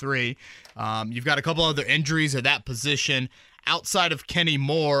 2023. You've got a couple other injuries at that position. Outside of Kenny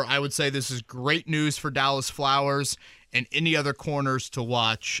Moore, I would say this is great news for Dallas Flowers and any other corners to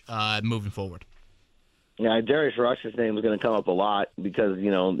watch moving forward. Yeah, Darius Rush's name is going to come up a lot because,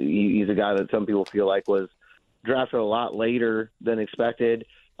 he's a guy that some people feel like was drafted a lot later than expected.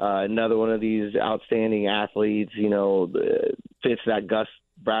 Another one of these outstanding athletes, fits that Gus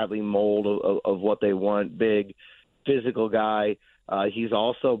Bradley mold of what they want, big, physical guy. He's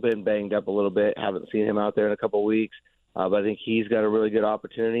also been banged up a little bit. Haven't seen him out there in a couple of weeks, but I think he's got a really good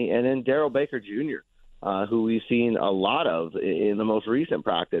opportunity. And then Darrell Baker Jr., who we've seen a lot of in the most recent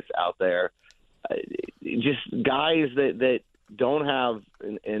practice out there. Just guys that don't have,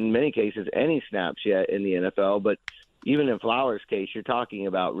 in many cases, any snaps yet in the NFL. But even in Flowers' case, you're talking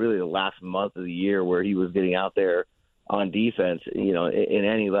about really the last month of the year where he was getting out there on defense, in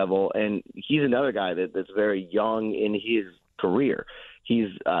any level. And he's another guy that's very young in his career.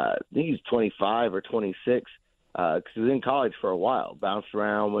 I think he's 25 or 26 because he was in college for a while, bounced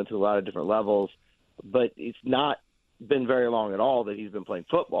around, went to a lot of different levels. But it's not been very long at all that he's been playing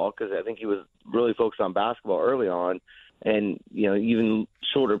football because I think he was really focused on basketball early on, and even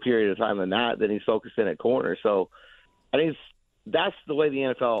shorter period of time than that, then he's focused in at corner. So I think that's the way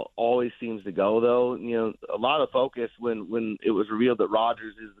the NFL always seems to go, though. A lot of focus when it was revealed that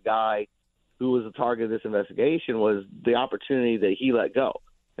Rodgers is the guy who was the target of this investigation was the opportunity that he let go,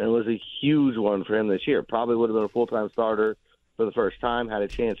 and it was a huge one for him this year. Probably would have been a full-time starter for the first time, had a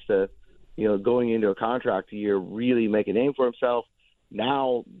chance to going into a contract year, really make a name for himself.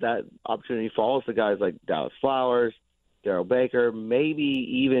 Now that opportunity falls to guys like Dallas Flowers, Darrell Baker, maybe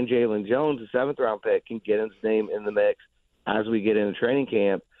even Jalen Jones, the 7th-round pick, can get his name in the mix as we get into training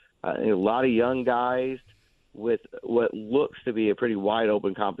camp. A lot of young guys with what looks to be a pretty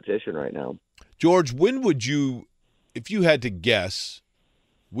wide-open competition right now. George, when would you, if you had to guess,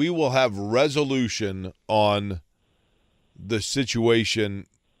 we will have resolution on the situation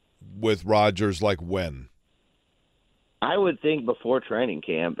with Rodgers, like when? I would think before training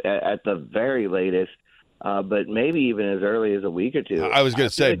camp at the very latest, but maybe even as early as a week or two. I was going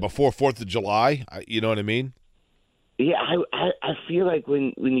to say before 4th of July, you know what I mean? Yeah, I feel like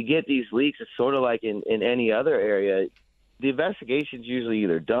when you get these leaks, it's sort of like in any other area, the investigation's usually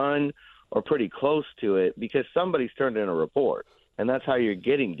either done or pretty close to it because somebody's turned in a report, and that's how you're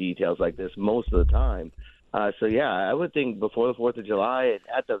getting details like this most of the time. So, yeah, I would think before the 4th of July,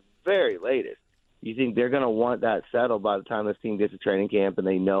 at the very latest, you think they're going to want that settled by the time this team gets to training camp and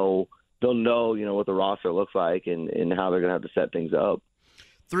they'll know, what the roster looks like and how they're going to have to set things up.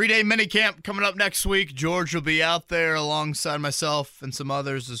 3-day minicamp coming up next week. George will be out there alongside myself and some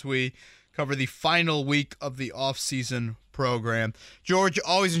others as we cover the final week of the off-season program. George,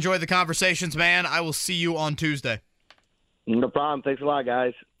 always enjoy the conversations, man. I will see you on Tuesday. No problem. Thanks a lot,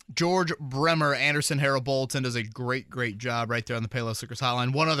 guys. George Bremer, Anderson Harold Bolton, does a great job right there on the Payless Liquors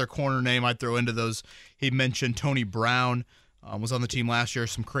hotline. One other corner name I'd throw into those, he mentioned Tony Brown, was on the team last year.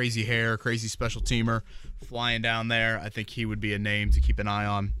 Some crazy hair, crazy special teamer flying down there. I think he would be a name to keep an eye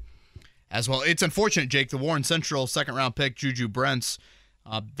on as well. It's unfortunate, Jake, the Warren Central second-round pick, Juju Brents,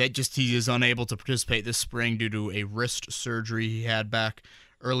 he is unable to participate this spring due to a wrist surgery he had back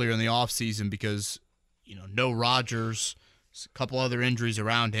earlier in the offseason because, no Rodgers, a couple other injuries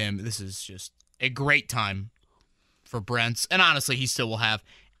around him. This is just a great time for Brents. And honestly, he still will have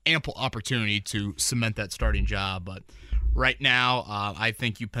ample opportunity to cement that starting job. But right now, I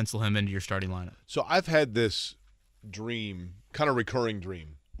think you pencil him into your starting lineup. So I've had this dream, kind of recurring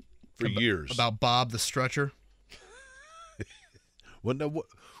dream, for years. About Bob the Stretcher? What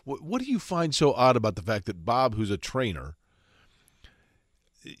do you find so odd about the fact that Bob, who's a trainer,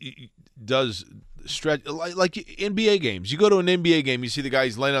 does stretch like NBA games? You go to an NBA game, you see the guy,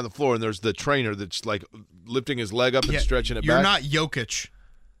 he's laying on the floor, and there's the trainer that's like lifting his leg up and stretching it back. You're not Jokic.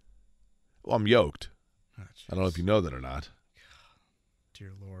 Well, I'm yoked. I don't know if you know that or not.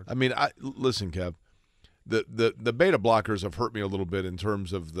 Dear Lord. I mean, listen, Kev. The beta blockers have hurt me a little bit in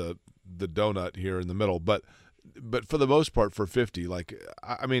terms of the donut here in the middle, but for the most part, for 50,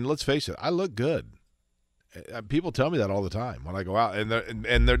 I mean, let's face it, I look good. People tell me that all the time when I go out, and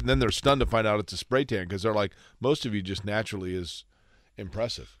then they're stunned to find out it's a spray tan because they're like, most of you just naturally is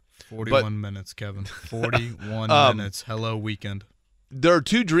impressive. 41 minutes, Kevin. 41 minutes. Hello, weekend. There are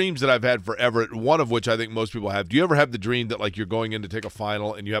two dreams that I've had forever, one of which I think most people have. Do you ever have the dream that, you're going in to take a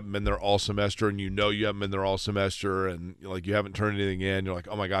final and you haven't been there all semester and you haven't been there all semester and, you haven't turned anything in? You're like,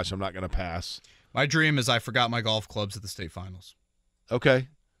 oh, my gosh, I'm not going to pass. My dream is I forgot my golf clubs at the state finals. Okay.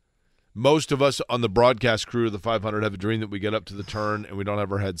 Most of us on the broadcast crew of the 500 have a dream that we get up to the turn and we don't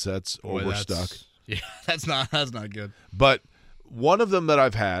have our headsets or we're stuck. Yeah, that's not good. But one of them that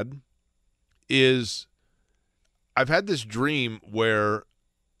I've had is I've had this dream where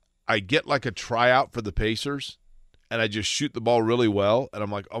I get a tryout for the Pacers and I just shoot the ball really well and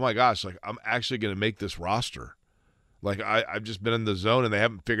I'm like, oh my gosh, I'm actually going to make this roster. I've just been in the zone and they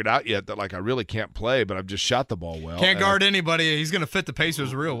haven't figured out yet that I really can't play, but I've just shot the ball well. Can't guard anybody. He's going to fit the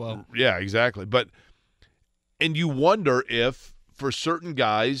Pacers real well. Yeah, exactly. And you wonder if for certain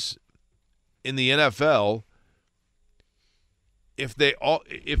guys in the NFL, if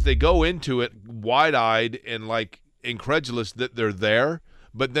they go into it wide-eyed and incredulous that they're there,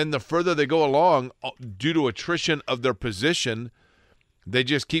 but then the further they go along, due to attrition of their position, they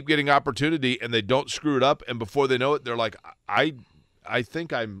just keep getting opportunity and they don't screw it up, and before they know it, they're like, I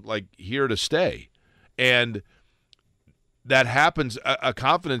think I'm here to stay. And that happens. A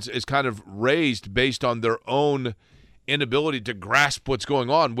confidence is kind of raised based on their own inability to grasp what's going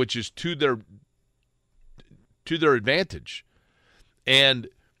on, which is to their advantage. And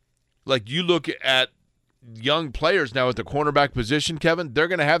you look at young players now at the cornerback position, Kevin, they're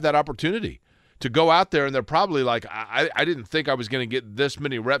going to have that opportunity to go out there, and they're probably like, I didn't think I was going to get this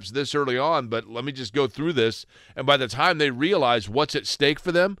many reps this early on, but let me just go through this. And by the time they realize what's at stake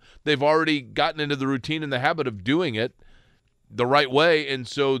for them, they've already gotten into the routine and the habit of doing it the right way, and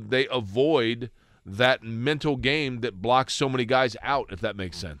so they avoid that mental game that blocks so many guys out, if that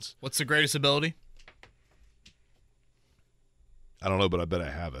makes sense. What's the greatest ability? I don't know, but I bet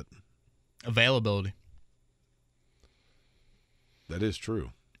I have it. Availability. That is true.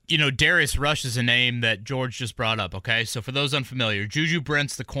 Darius Rush is a name that George just brought up, okay? So for those unfamiliar, Juju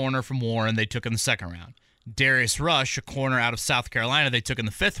Brents, the corner from Warren, they took in the second round. Darius Rush, a corner out of South Carolina, they took in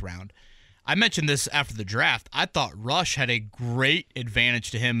the fifth round. I mentioned this after the draft. I thought Rush had a great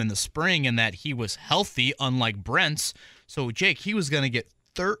advantage to him in the spring in that he was healthy, unlike Brents. So, Jake, he was going to get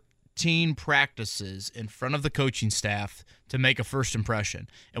 13 practices in front of the coaching staff to make a first impression.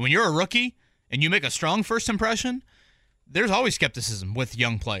 And when you're a rookie and you make a strong first impression, there's always skepticism with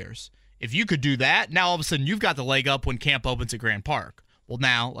young players. If you could do that, now all of a sudden you've got the leg up when camp opens at Grand Park. Well,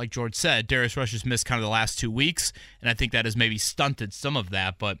 now, like George said, Darius Rush has missed kind of the last 2 weeks, and I think that has maybe stunted some of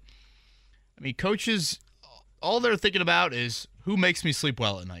that. But, I mean, coaches, all they're thinking about is who makes me sleep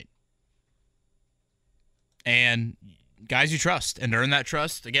well at night. And guys you trust, and earn that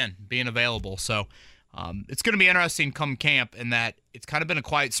trust, again, being available. So it's going to be interesting come camp in that it's kind of been a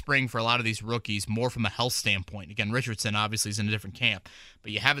quiet spring for a lot of these rookies, more from a health standpoint. Again, Richardson obviously is in a different camp,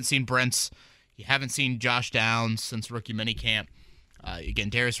 but you haven't seen Brents, you haven't seen Josh Downs since rookie minicamp. Again,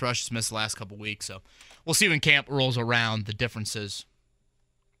 Darius Rush has missed the last couple weeks, so we'll see when camp rolls around the differences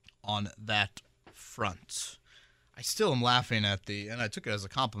on that front. I still am laughing at and I took it as a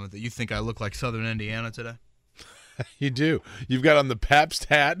compliment that you think I look like Southern Indiana today. You do. You've got on the Pabst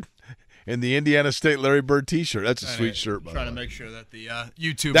hat and the Indiana State Larry Bird T-shirt. That's a sweet shirt, by the way. Trying to make sure that the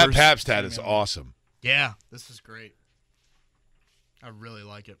YouTubers. That Pabst hat is awesome. Yeah, this is great. I really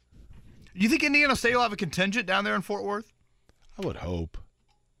like it. You think Indiana State will have a contingent down there in Fort Worth? I would hope.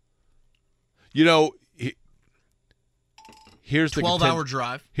 You know, here's the 12-hour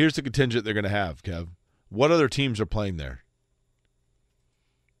drive. Here's the contingent they're going to have, Kev. What other teams are playing there?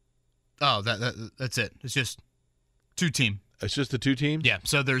 Oh, that's it. It's just 2-team. It's just the 2 teams? Yeah,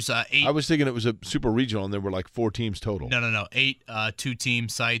 so there's 8. I was thinking it was a super regional and there were like 4 teams total. No. 8 2-team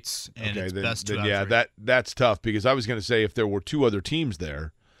sites, and it's best 2 out of 3. That's tough because I was going to say if there were 2 other teams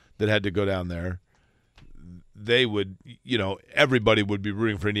there that had to go down there, they would, everybody would be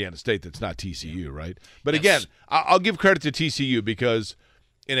rooting for Indiana State. That's not TCU, right? But again, I'll give credit to TCU because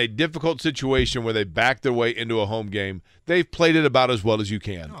in a difficult situation where they back their way into a home game, they've played it about as well as you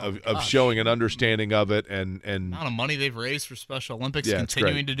can of showing an understanding of it. And the amount of money they've raised for Special Olympics, yeah,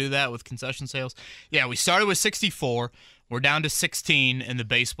 continuing to do that with concession sales. Yeah, we started with 64. We're down to 16 in the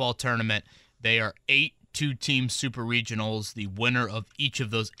baseball tournament. They are 8 2-team super regionals. The winner of each of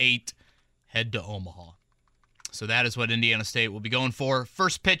those 8 head to Omaha. So that is what Indiana State will be going for.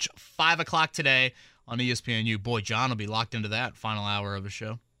 First pitch, 5 o'clock today on ESPNU. Boy, John will be locked into that final hour of the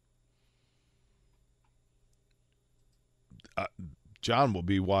show. John will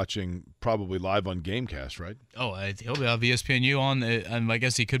be watching probably live on Gamecast, right? Oh, he'll be on ESPNU on, and I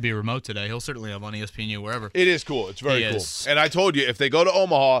guess he could be remote today. He'll certainly have on ESPNU wherever. It is cool. It's very cool. And I told you, if they go to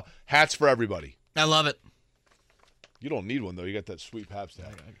Omaha, hats for everybody. I love it. You don't need one, though. You got that sweet Pabst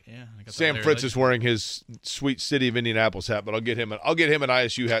hat. I got Sam Fritz is wearing his sweet City of Indianapolis hat, but I'll get him an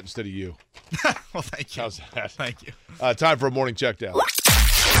ISU hat instead of you. Well, thank you. How's that? Thank you. Time for a morning check down.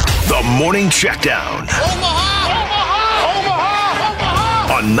 The morning check down. Omaha!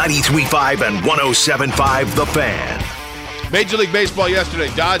 On 93.5 and 107.5 The Fan. Major League Baseball yesterday.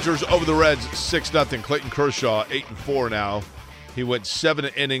 Dodgers over the Reds 6-0. Clayton Kershaw 8-4 now. He went 7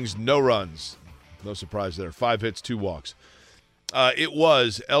 innings, no runs. No surprise there. 5 hits, 2 walks. It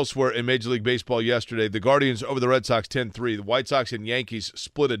was elsewhere in Major League Baseball yesterday. The Guardians over the Red Sox 10-3. The White Sox and Yankees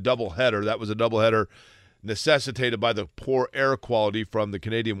split a doubleheader. That was a doubleheader necessitated by the poor air quality from the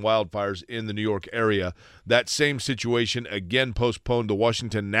Canadian wildfires in the New York area. That same situation again postponed the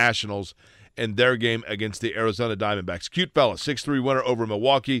Washington Nationals and their game against the Arizona Diamondbacks. Cute fella, 6-3 winner over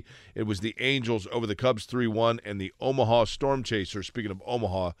Milwaukee. It was the Angels over the Cubs 3-1, and the Omaha Storm Chasers, speaking of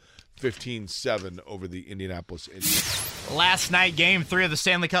Omaha, 15-7 over the Indianapolis Indians. Last night, Game 3 of the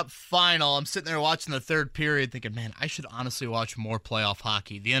Stanley Cup Final. I'm sitting there watching the third period thinking, man, I should honestly watch more playoff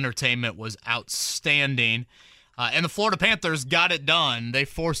hockey. The entertainment was outstanding. And the Florida Panthers got it done. They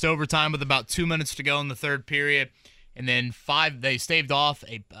forced overtime with about 2 minutes to go in the third period. And then they staved off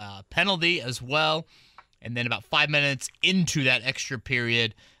a penalty as well. And then about 5 minutes into that extra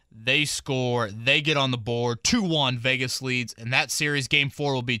period, they score, they get on the board, 2-1, Vegas leads, and that series, Game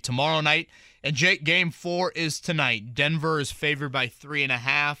 4, will be tomorrow night. And Jake, Game 4 is tonight. Denver is favored by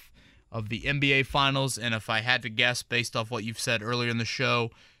 3.5 of the NBA Finals, and if I had to guess, based off what you've said earlier in the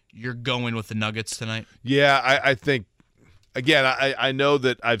show, you're going with the Nuggets tonight? Yeah, I think, again, I know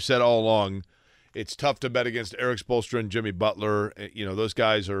that I've said all along, it's tough to bet against Eric Spoelstra and Jimmy Butler. You know, those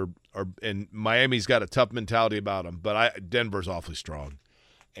guys are and Miami's got a tough mentality about them, but Denver's awfully strong.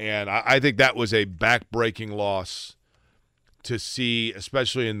 And I think that was a back-breaking loss to see,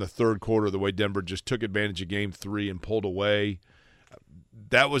 especially in the third quarter, the way Denver just took advantage of Game 3 and pulled away.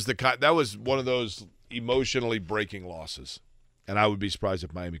 That was one of those emotionally breaking losses. And I would be surprised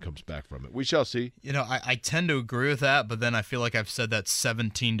if Miami comes back from it. We shall see. You know, I tend to agree with that, but then I feel like I've said that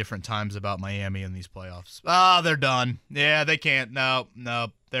 17 different times about Miami in these playoffs. They're done. Yeah, they can't. No,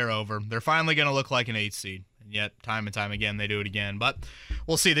 they're over. They're finally going to look like an 8 seed. And yet, time and time again, they do it again. But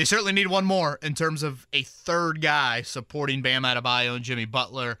we'll see. They certainly need one more in terms of a third guy supporting Bam Adebayo and Jimmy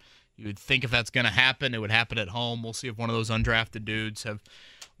Butler. You would think if that's going to happen, it would happen at home. We'll see if one of those undrafted dudes have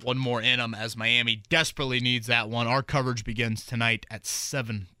one more in them, as Miami desperately needs that one. Our coverage begins tonight at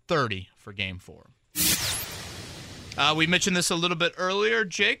 7:30 for Game 4. We mentioned this a little bit earlier.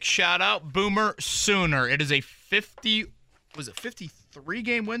 Jake, shout out Boomer Sooner. It is a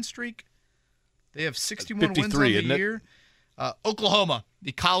 53-game win streak? They have 61 wins on the year. Oklahoma,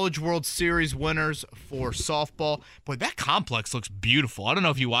 the College World Series winners for softball. Boy, that complex looks beautiful. I don't know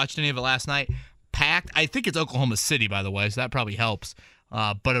if you watched any of it last night. Packed. I think it's Oklahoma City, by the way, so that probably helps.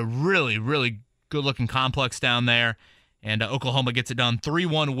 But a really, really good-looking complex down there. And Oklahoma gets it done.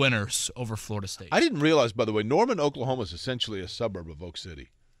 3-1 winners over Florida State. I didn't realize, by the way, Norman, Oklahoma is essentially a suburb of Oak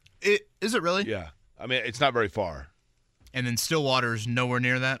City. Is it really? Yeah. I mean, it's not very far. And then Stillwater's nowhere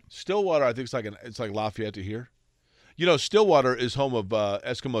near that? Stillwater, I think it's like Lafayette to here. You know, Stillwater is home of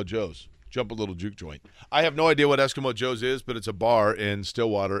Eskimo Joe's, Jump a Little Juke Joint. I have no idea what Eskimo Joe's is, but it's a bar in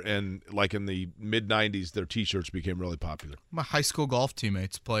Stillwater, and like in the mid-'90s, their T-shirts became really popular. My high school golf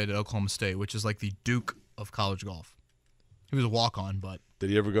teammates played at Oklahoma State, which is like the Duke of college golf. He was a walk-on, but... Did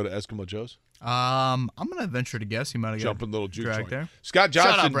he ever go to Eskimo Joe's? I'm going to venture to guess he might have got Jumping Little Juke Joint there. Scott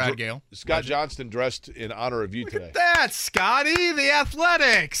Johnston, Shout out Brad Gale. Scott Johnston dressed in honor of you today. Look at that, Scotty, the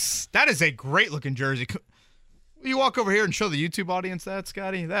Athletics. That is a great-looking jersey. Will you walk over here and show the YouTube audience that,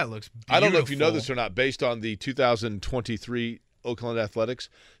 Scotty? That looks beautiful. I don't know if you know this or not. Based on the 2023 Oakland Athletics,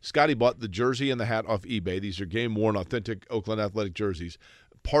 Scotty bought the jersey and the hat off eBay. These are game-worn, authentic Oakland Athletic jerseys.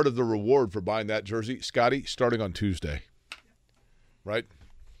 Part of the reward for buying that jersey, Scotty, starting on Tuesday. Right?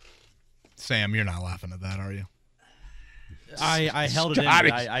 Sam, you're not laughing at that, are you? I held it in,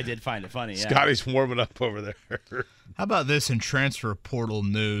 but I did find it funny. Yeah. Scotty's warming up over there. How about this in transfer portal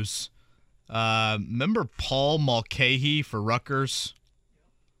news? Remember Paul Mulcahy for Rutgers?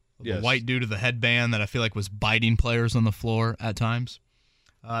 The white dude with the headband that I feel like was biting players on the floor at times.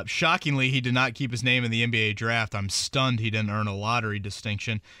 Shockingly, he did not keep his name in the NBA draft. I'm stunned he didn't earn a lottery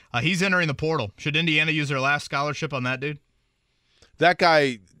distinction. He's entering the portal. Should Indiana use their last scholarship on that dude? That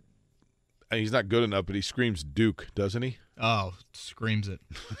guy, he's not good enough, but he screams Duke, doesn't he? Oh, screams it.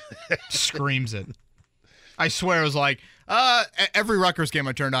 Screams it. I swear it was like, every Rutgers game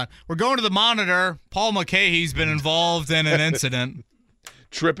I turned on, we're going to the monitor. Paul Mulcahy's been involved in an incident.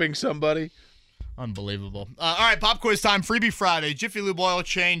 Tripping somebody. Unbelievable. All right, pop quiz time. Freebie Friday. Jiffy Lube oil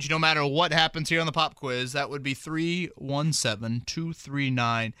change no matter what happens here on the pop quiz. That would be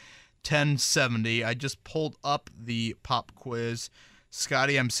 317-239-1070. I just pulled up the pop quiz.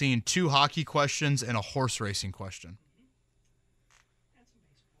 Scotty, I'm seeing 2 hockey questions and a horse racing question.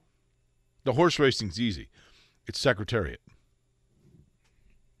 The horse racing's easy. It's Secretariat.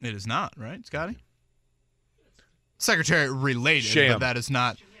 It is not, right, Scotty? Secretariat related, Sham. but that is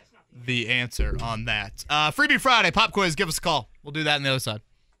not the answer on that. Freebie Friday, pop quiz, give us a call. We'll do that on the other side.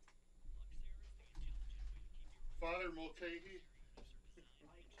 Father Mulcahy.